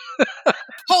minute,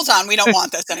 Hold on, we don't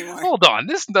want this anymore. hold on,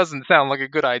 this doesn't sound like a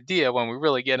good idea when we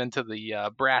really get into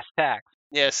the brass tacks.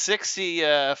 Yeah,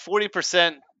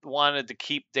 40% wanted to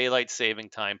keep daylight saving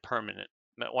time permanent.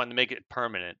 Wanted to make it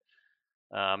permanent.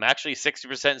 Actually,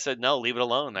 60% said no, leave it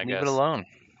alone. I Leave it guess. alone.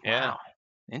 Yeah. Wow,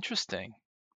 interesting.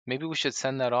 Maybe we should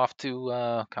send that off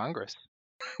to Congress.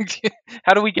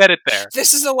 How do we get it there?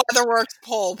 This is the WeatherWorks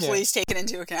poll. Yeah. Please take it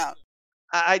into account.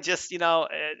 I just,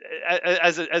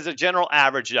 as a general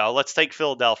average, though, let's take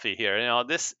Philadelphia here.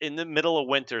 This in the middle of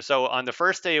winter. So on the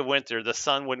first day of winter, the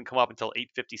sun wouldn't come up until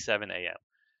 8:57 a.m.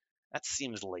 That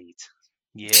seems late.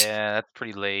 Yeah, that's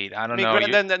pretty late. I I don't mean,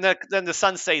 know. then the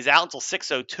sun stays out until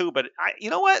 6:02. But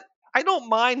you know what? I don't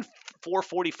mind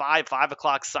 4:45, 5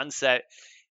 o'clock sunset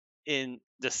in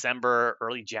December,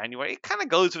 early January. It kind of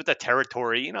goes with the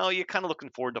territory. You're kind of looking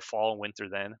forward to fall and winter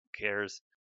then. Who cares?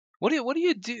 What do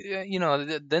you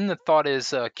do? Then the thought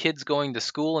is kids going to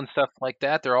school and stuff like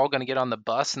that. They're all going to get on the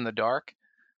bus in the dark.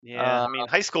 Yeah, Uh, I mean,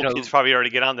 high school you know, kids probably already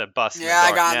get on the bus in the Yeah, I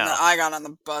dark got now. I got on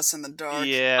the bus in the dark.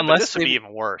 Yeah, but unless this would be they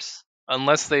even worse.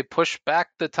 unless they push back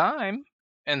the time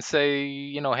and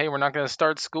say, hey, we're not going to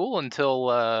start school until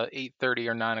 8:30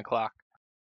 or 9 o'clock.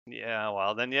 Yeah,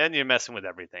 well, then you're messing with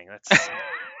everything. That's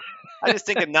I just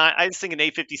think an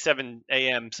 8:57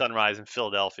 a.m. sunrise in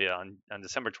Philadelphia on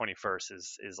December 21st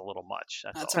is a little much.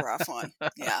 That's That's all. a rough one.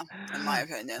 Yeah, in my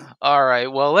opinion. All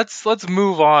right, well let's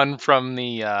move on from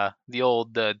the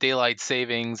old daylight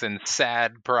savings and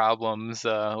SAD problems,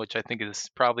 which I think is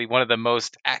probably one of the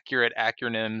most accurate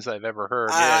acronyms I've ever heard.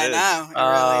 Yeah, I it is. know,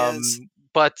 it really is.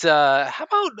 But how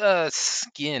about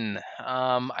skin?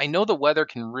 I know the weather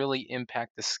can really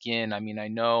impact the skin. I mean, I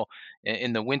know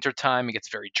in the wintertime it gets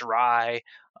very dry.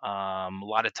 A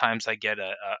lot of times I get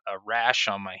a rash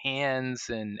on my hands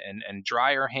and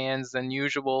drier hands than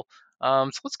usual. So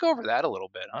let's go over that a little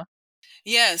bit, huh?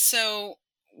 Yeah, so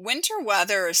winter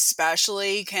weather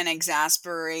especially can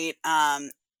exacerbate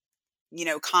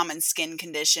common skin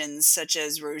conditions such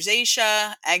as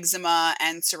rosacea, eczema,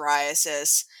 and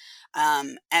psoriasis.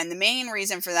 And the main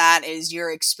reason for that is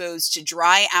you're exposed to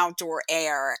dry outdoor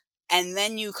air and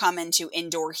then you come into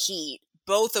indoor heat,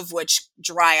 both of which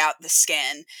dry out the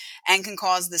skin and can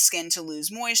cause the skin to lose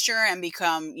moisture and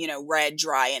become, red,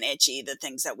 dry, and itchy, the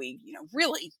things that we,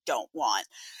 really don't want.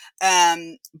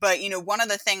 But, one of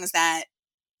the things that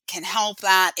can help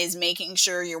that is making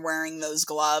sure you're wearing those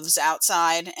gloves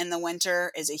outside in the winter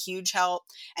is a huge help,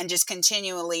 and just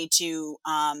continually to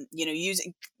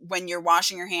using, when you're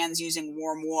washing your hands, using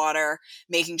warm water,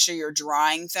 making sure you're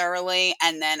drying thoroughly,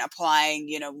 and then applying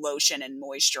lotion and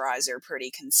moisturizer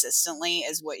pretty consistently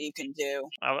is what you can do.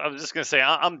 I was just gonna say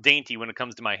I'm dainty when it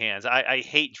comes to my hands. I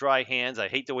hate dry hands. I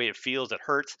hate the way it feels. It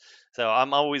hurts. So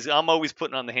I'm always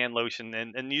putting on the hand lotion,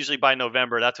 and usually by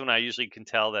November, that's when I usually can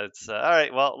tell that it's all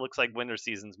right. Well, it looks like winter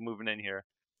season's moving in here,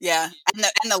 Yeah,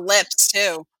 and the lips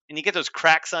too. and you get those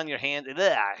cracks on your hand. Ugh,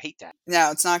 I hate that.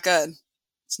 No, it's not good.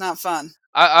 It's not fun.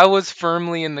 I was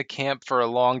firmly in the camp for a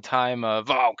long time of,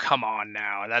 oh, come on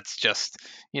now. That's just,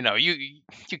 you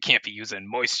can't be using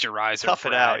moisturizer, Tough it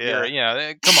Brad. out,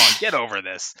 yeah. Come on, get over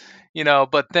this.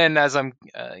 But then as I'm,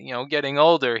 getting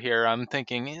older here, I'm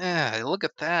thinking, look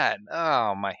at that.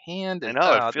 Oh, my hand I is,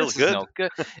 know, it oh, feels this is good. no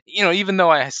good. Even though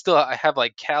I have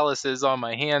like calluses on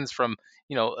my hands from,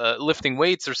 lifting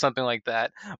weights or something like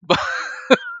that.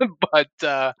 But,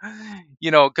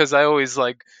 because I always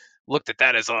like, looked at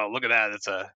that as, oh, look at that, it's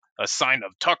a sign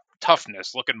of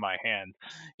toughness, look at my hand,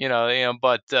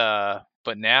 but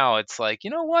now it's like, you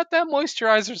know what, that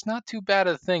moisturizer's not too bad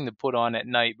a thing to put on at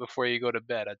night before you go to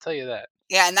bed, I tell you that.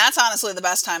 Yeah, and that's honestly the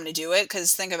best time to do it,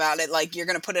 because think about it, like you're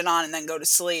going to put it on and then go to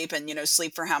sleep, and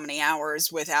sleep for how many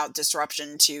hours without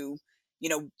disruption to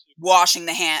washing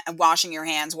your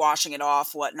hands, washing it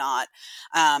off, whatnot.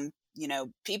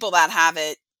 People that have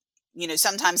it,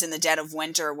 sometimes in the dead of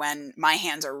winter when my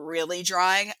hands are really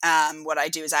dry, what I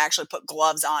do is I actually put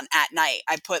gloves on at night.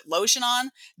 I put lotion on,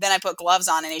 then I put gloves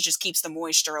on, and it just keeps the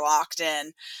moisture locked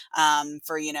in,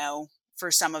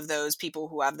 for some of those people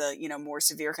who have the, more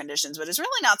severe conditions. But it's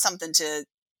really not something to,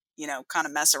 kind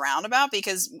of mess around about,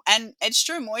 because, and it's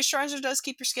true, moisturizer does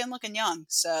keep your skin looking young.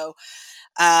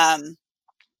 Um,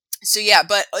 so yeah,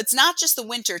 but it's not just the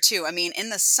winter too. I mean, in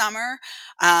the summer,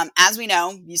 as we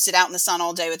know, you sit out in the sun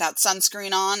all day without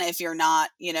sunscreen on if you're not,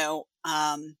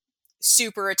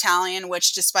 super Italian,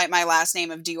 which despite my last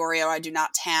name of Diorio, I do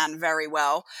not tan very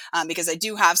well, because I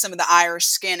do have some of the Irish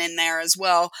skin in there as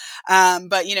well.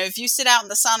 But, if you sit out in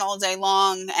the sun all day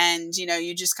long and,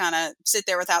 you just kind of sit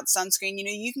there without sunscreen,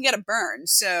 you can get a burn.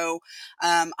 So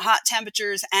hot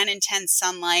temperatures and intense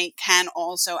sunlight can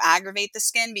also aggravate the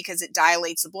skin because it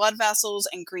dilates the blood vessels,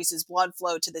 increases blood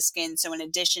flow to the skin. So in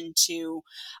addition to,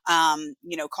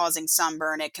 causing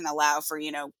sunburn, it can allow for,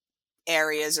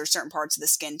 areas or certain parts of the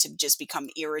skin to just become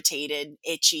irritated,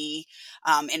 itchy,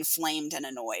 inflamed, and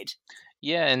annoyed.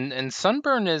 Yeah, and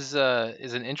sunburn is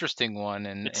an interesting one, It's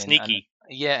and sneaky.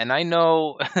 yeah, and I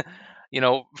know,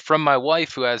 from my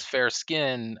wife who has fair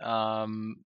skin,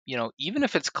 even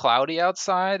if it's cloudy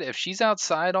outside, if she's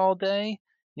outside all day,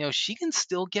 she can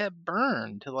still get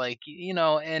burned, like,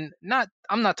 and not,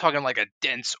 I'm not talking like a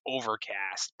dense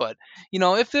overcast, but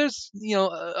if there's,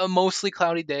 a mostly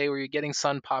cloudy day where you're getting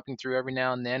sun popping through every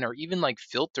now and then, or even like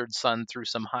filtered sun through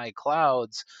some high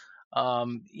clouds,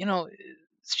 um, you know,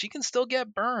 she can still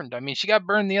get burned. I mean, she got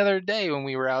burned the other day when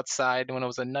we were outside when it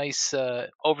was a nice,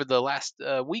 over the last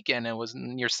weekend, it was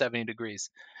near 70 degrees.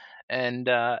 And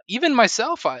even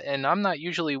myself, and I'm not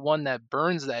usually one that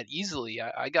burns that easily.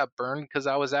 I got burned because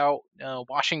I was out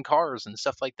washing cars and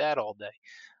stuff like that all day.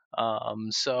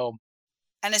 So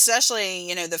And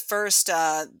especially, the first,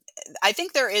 I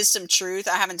think there is some truth.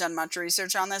 I haven't done much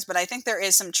research on this, but I think there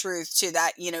is some truth to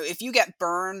that. If you get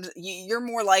burned, you're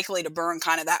more likely to burn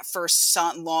kind of that first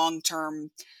sun, long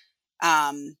term,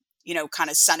 kind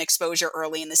of sun exposure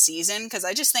early in the season. Cause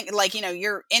I just think, like,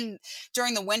 you're in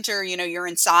during the winter, you're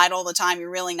inside all the time.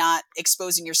 You're really not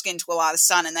exposing your skin to a lot of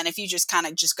sun. And then if you just kind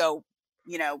of just go,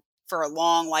 for a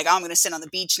long, like, I'm going to sit on the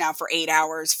beach now for 8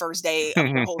 hours, first day of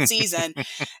the whole season,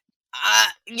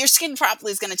 your skin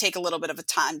probably is going to take a little bit of a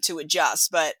time to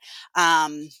adjust. But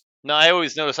No, I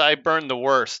always notice I burn the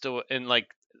worst in like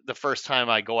the first time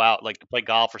I go out, like to play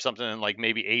golf or something, in like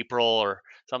maybe April or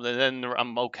something. Then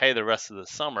I'm okay the rest of the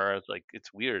summer. It's like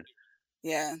it's weird.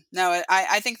 yeah, no,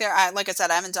 I think like I said,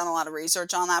 I haven't done a lot of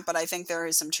research on that, but I think there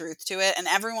is some truth to it. And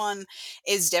everyone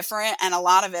is different. And a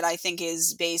lot of it, I think,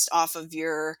 is based off of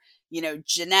your,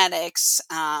 genetics,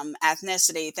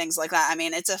 ethnicity, things like that. I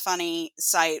mean, it's a funny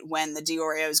sight when the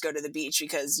Diorios go to the beach,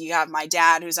 because you have my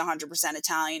dad, who's 100%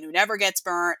 Italian, who never gets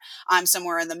burnt. I'm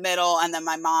somewhere in the middle. And then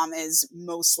my mom is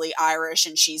mostly Irish,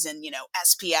 and she's in,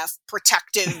 SPF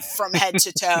protective from head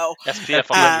to toe. SPF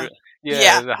Uh, 100.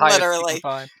 yeah, the highest you can literally.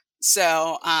 find.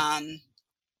 So,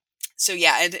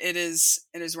 yeah, it is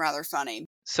rather funny.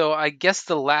 So I guess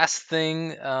the last thing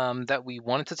that we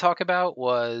wanted to talk about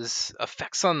was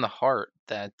effects on the heart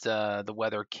that the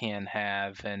weather can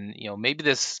have, and maybe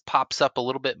this pops up a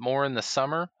little bit more in the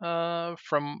summer,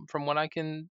 from what I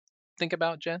can think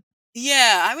about, Jen.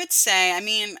 Yeah, I would say, I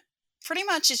mean, pretty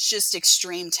much it's just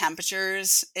extreme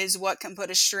temperatures is what can put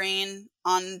a strain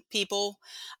on people.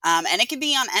 And it can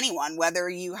be on anyone, whether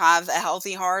you have a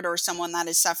healthy heart or someone that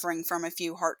is suffering from a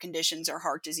few heart conditions or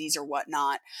heart disease or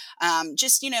whatnot.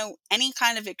 Just, any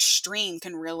kind of extreme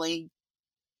can really,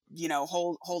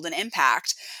 hold an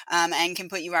impact, and can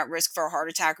put you at risk for a heart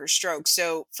attack or stroke.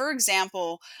 So, for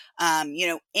example,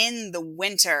 in the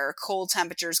winter, cold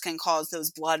temperatures can cause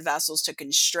those blood vessels to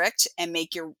constrict and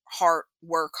make your heart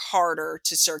work harder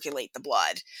to circulate the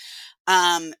blood.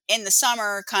 In the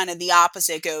summer, kind of the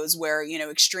opposite goes, where,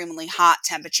 extremely hot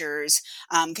temperatures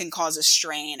can cause a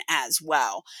strain as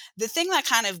well. The thing that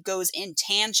kind of goes in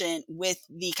tangent with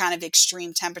the kind of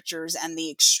extreme temperatures and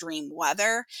the extreme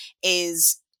weather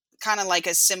is kind of like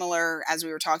a similar, as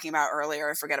we were talking about earlier,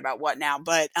 I forget about what now,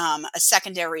 but a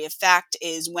secondary effect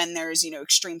is when there's,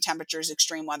 extreme temperatures,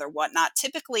 extreme weather, whatnot.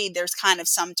 Typically, there's kind of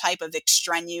some type of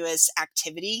extraneous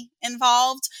activity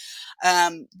involved.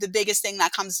 The biggest thing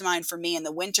that comes to mind for me in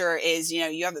the winter is,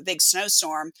 you have a big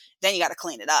snowstorm, then you got to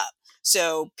clean it up.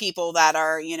 So people that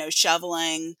are,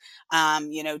 shoveling,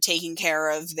 taking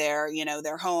care of their,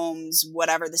 their homes,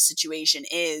 whatever the situation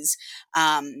is,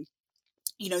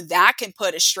 that can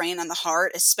put a strain on the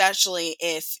heart, especially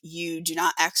if you do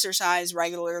not exercise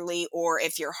regularly or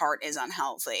if your heart is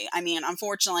unhealthy. I mean,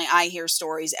 unfortunately, I hear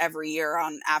stories every year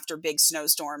on after big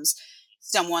snowstorms,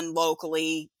 someone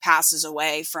locally passes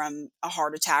away from a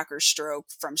heart attack or stroke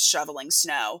from shoveling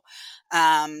snow.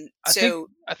 I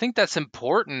think that's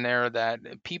important there, that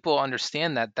people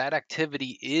understand that that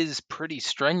activity is pretty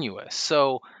strenuous.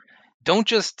 So don't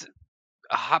just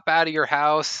hop out of your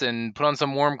house and put on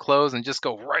some warm clothes and just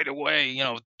go right away,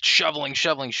 shoveling,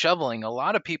 shoveling, shoveling. A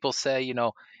lot of people say,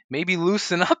 maybe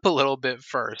loosen up a little bit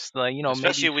first, like, maybe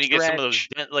Especially when you get some of those,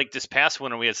 stretch. like this past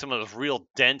winter, we had some of those real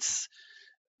dense.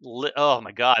 Oh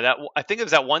my God, I think it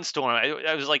was that one storm.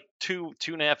 It was like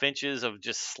 2.5 inches of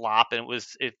just slop, and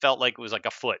it felt like it was like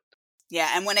a foot. Yeah,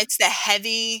 and when it's the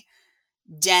heavy,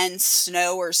 dense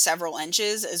snow or several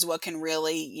inches is what can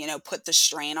really, put the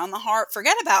strain on the heart.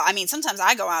 Forget about, I mean, sometimes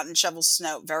I go out and shovel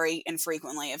snow very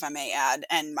infrequently, if I may add,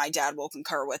 and my dad will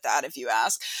concur with that if you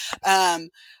ask.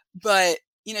 But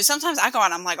sometimes I go out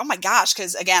and I'm like, oh my gosh,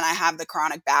 because again, I have the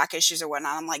chronic back issues or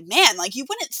whatnot. I'm like, man, like you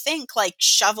wouldn't think like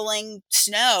shoveling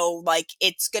snow, like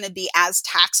it's going to be as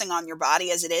taxing on your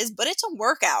body as it is, but it's a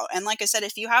workout. And like I said,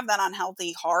 if you have that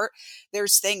unhealthy heart,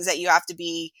 there's things that you have to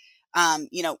be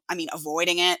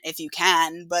avoiding it if you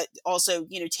can, but also,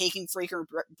 taking frequent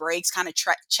breaks, kind of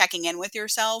checking in with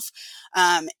yourself.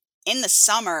 In the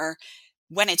summer,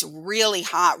 when it's really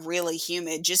hot, really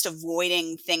humid, just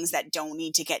avoiding things that don't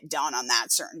need to get done on that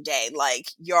certain day,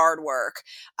 like yard work,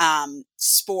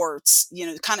 sports,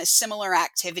 kind of similar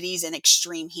activities in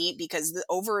extreme heat, because the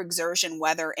overexertion,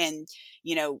 whether in,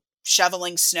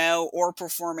 shoveling snow or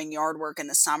performing yard work in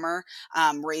the summer,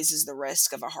 raises the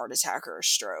risk of a heart attack or a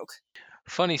stroke.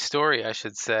 Funny story, I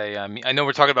should say. I mean, I know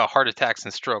we're talking about heart attacks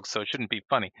and strokes, so it shouldn't be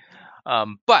funny.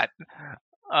 But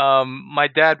my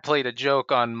dad played a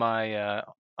joke on my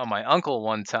uncle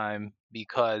one time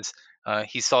because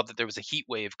he saw that there was a heat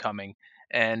wave coming,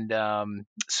 and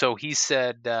so he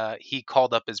said he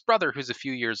called up his brother, who's a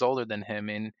few years older than him,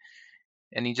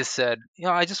 and he just said,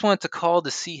 I just wanted to call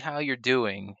to see how you're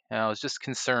doing. And I was just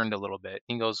concerned a little bit.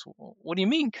 He goes, what do you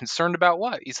mean? Concerned about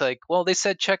what? He's like, well, they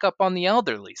said check up on the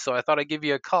elderly, so I thought I'd give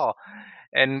you a call.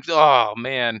 And oh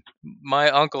man, my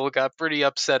uncle got pretty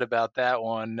upset about that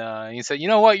one. He said, "You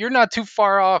know what? You're not too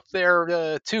far off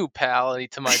there, too, pal."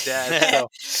 To my dad.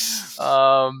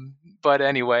 So, but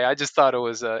anyway, I just thought it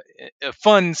was a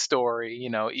fun story,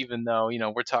 even though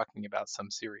we're talking about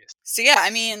some serious. So yeah, I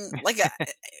mean, like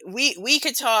we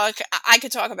could talk. I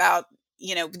could talk about,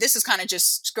 this is kind of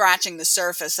just scratching the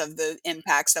surface of the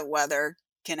impacts that weather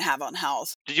can have on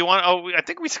health. Did you want? Oh, I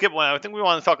think we skipped one. I think we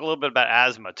want to talk a little bit about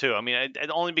asthma too. I mean,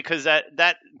 only because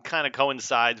that kind of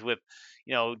coincides with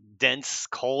dense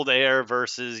cold air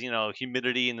versus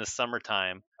humidity in the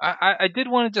summertime. I did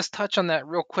want to just touch on that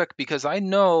real quick because I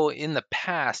know in the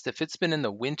past, if it's been in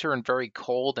the winter and very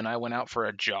cold and I went out for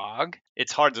a jog,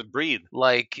 It's hard to breathe.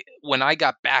 like when I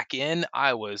got back in,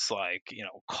 I was like,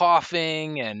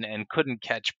 coughing and couldn't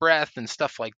catch breath and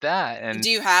stuff like that. And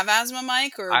Do you have asthma,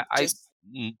 Mike, or I I, just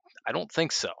I don't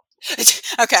think so,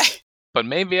 okay? but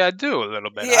maybe I do a little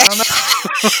bit. Yeah. I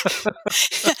don't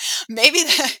know. Maybe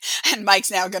and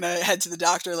Mike's now gonna head to the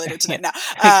doctor later tonight. Now,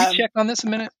 Hey, could you check on this a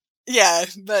minute? yeah,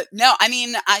 but no, I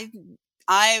mean,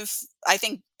 I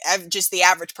think just the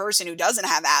average person who doesn't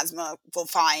have asthma will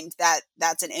find that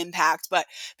that's an impact. But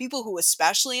people who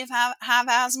especially have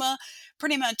asthma,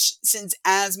 pretty much since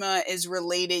asthma is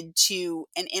related to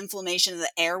an inflammation of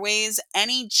the airways,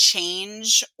 any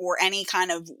change or any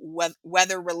kind of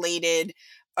weather related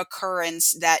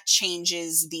occurrence that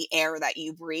changes the air that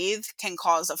you breathe can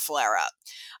cause a flare up.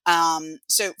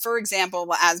 So, for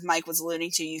example, as Mike was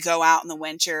alluding to, you go out in the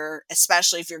winter,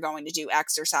 especially if you're going to do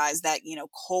exercise, that,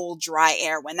 cold, dry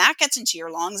air, when that gets into your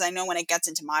lungs, I know when it gets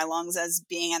into my lungs as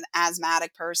being an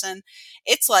asthmatic person,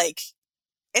 it's like,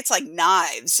 it's like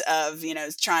knives of,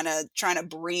 trying to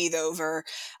breathe over,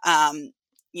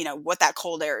 what that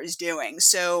cold air is doing.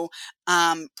 So,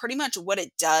 pretty much what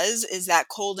it does is that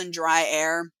cold and dry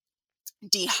air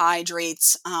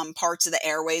dehydrates parts of the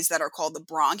airways that are called the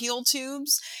bronchial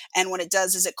tubes. And what it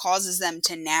does is it causes them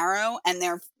to narrow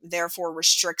and therefore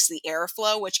restricts the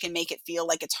airflow, which can make it feel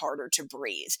like it's harder to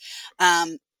breathe.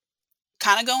 Um,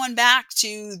 Kind of going back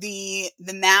to the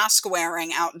mask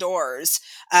wearing outdoors,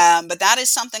 but that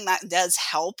is something that does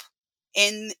help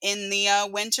in the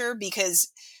winter,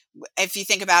 because if you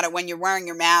think about it, when you're wearing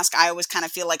your mask, I always kind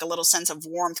of feel like a little sense of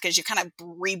warmth because you're kind of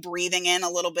re-breathing in a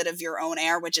little bit of your own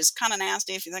air, which is kind of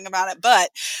nasty if you think about it. But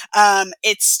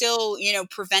it's still,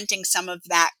 preventing some of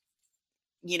that,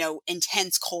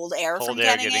 intense cold air from Cold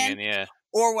air getting getting in. in, yeah.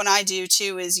 Or what I do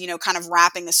too is, kind of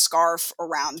wrapping a scarf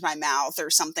around my mouth or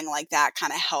something like that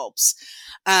kind of helps.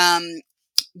 Um,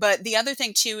 but the other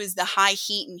thing too is the high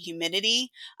heat and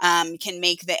humidity can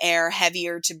make the air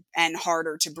heavier and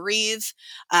harder to breathe.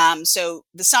 So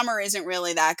the summer isn't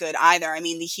really that good either. I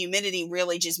mean, the humidity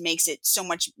really just makes it so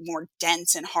much more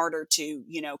dense and harder to,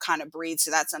 kind of breathe.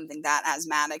 So that's something that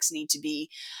asthmatics need to be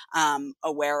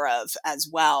aware of as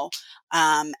well.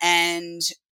 And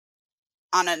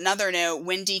on another note,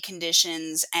 windy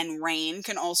conditions and rain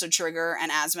can also trigger an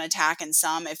asthma attack in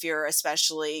some, if you're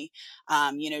especially,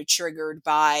 triggered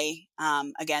by,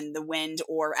 again, the wind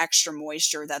or extra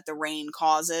moisture that the rain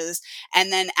causes.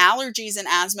 And then allergies and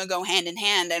asthma go hand in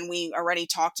hand. And we already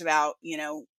talked about,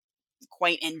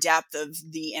 quite in depth of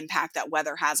the impact that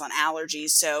weather has on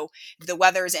allergies. So if the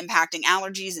weather is impacting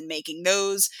allergies and making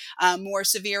those more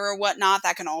severe or whatnot,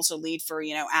 that can also lead for,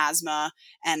 asthma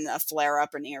and a flare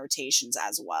up and irritations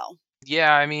as well.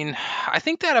 Yeah, I mean, I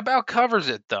think that about covers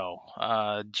it, though,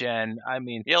 Jen. I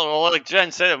mean, Yeah, well, like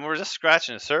Jen said, we're just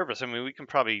scratching the surface. I mean, we can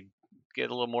probably get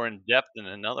a little more in depth in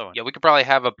another one. yeah, we could probably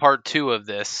have a part 2 of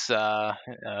this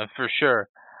for sure.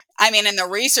 I mean, and the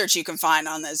research you can find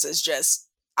on this is just,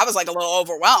 I was like a little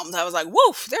overwhelmed. I was like,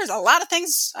 whoa, there's a lot of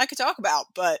things I could talk about,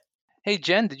 but Hey,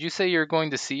 Jen, did you say you're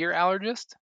going to see your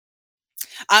allergist?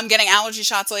 I'm getting allergy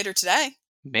shots later today.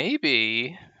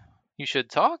 Maybe you should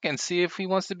talk and see if he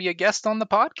wants to be a guest on the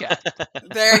podcast.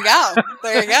 There you go.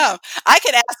 There you go. I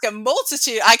could ask a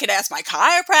multitude. I could ask my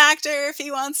chiropractor if he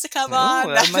wants to come on.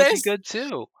 Oh, that might be good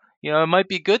too. It might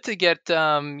be good to get,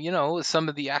 some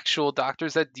of the actual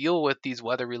doctors that deal with these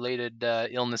weather-related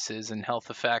illnesses and health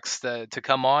effects to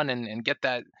come on and get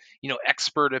that,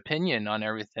 expert opinion on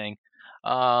everything.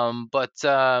 Yeah,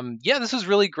 this was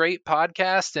really great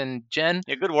podcast. And Jen,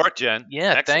 Yeah, good work, Jen.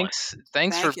 yeah, Excellent.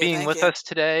 thanks for being with us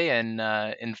today and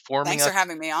informing Thanks us. for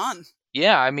having me on.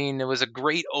 Yeah, I mean, it was a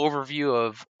great overview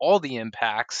of all the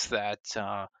impacts that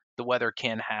the weather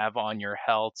can have on your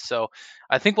health. So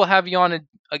I think we'll have you on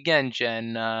again,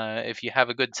 Jen, if you have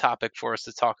a good topic for us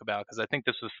to talk about, because I think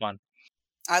this was fun.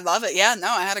 I love it. Yeah, no,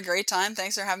 I had a great time.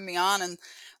 Thanks for having me on. And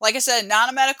like I said, not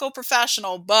a medical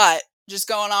professional, but just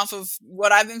going off of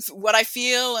what I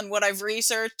feel and what I've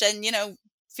researched. And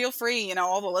feel free,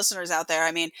 all the listeners out there.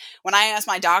 I mean, when I ask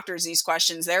my doctors these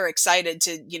questions, they're excited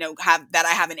to have that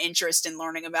I have an interest in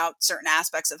learning about certain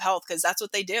aspects of health, because that's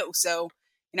what they do. So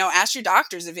ask your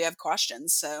doctors if you have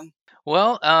questions. So.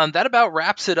 Well, that about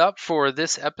wraps it up for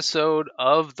this episode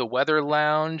of the Weather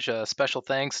Lounge. Special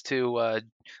thanks to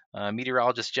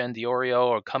meteorologist Jen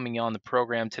Diorio coming on the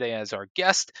program today as our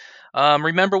guest.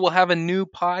 Remember, we'll have a new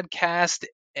podcast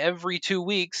every 2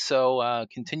 weeks, so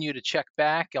continue to check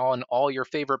back on all your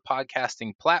favorite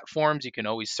podcasting platforms. You can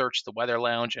always search the Weather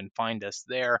Lounge and find us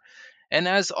there. And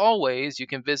as always, you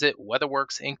can visit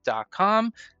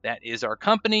weatherworksinc.com. That is our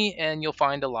company, and you'll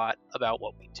find a lot about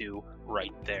what we do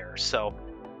right there. So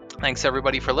thanks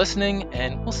everybody for listening,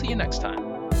 and we'll see you next time.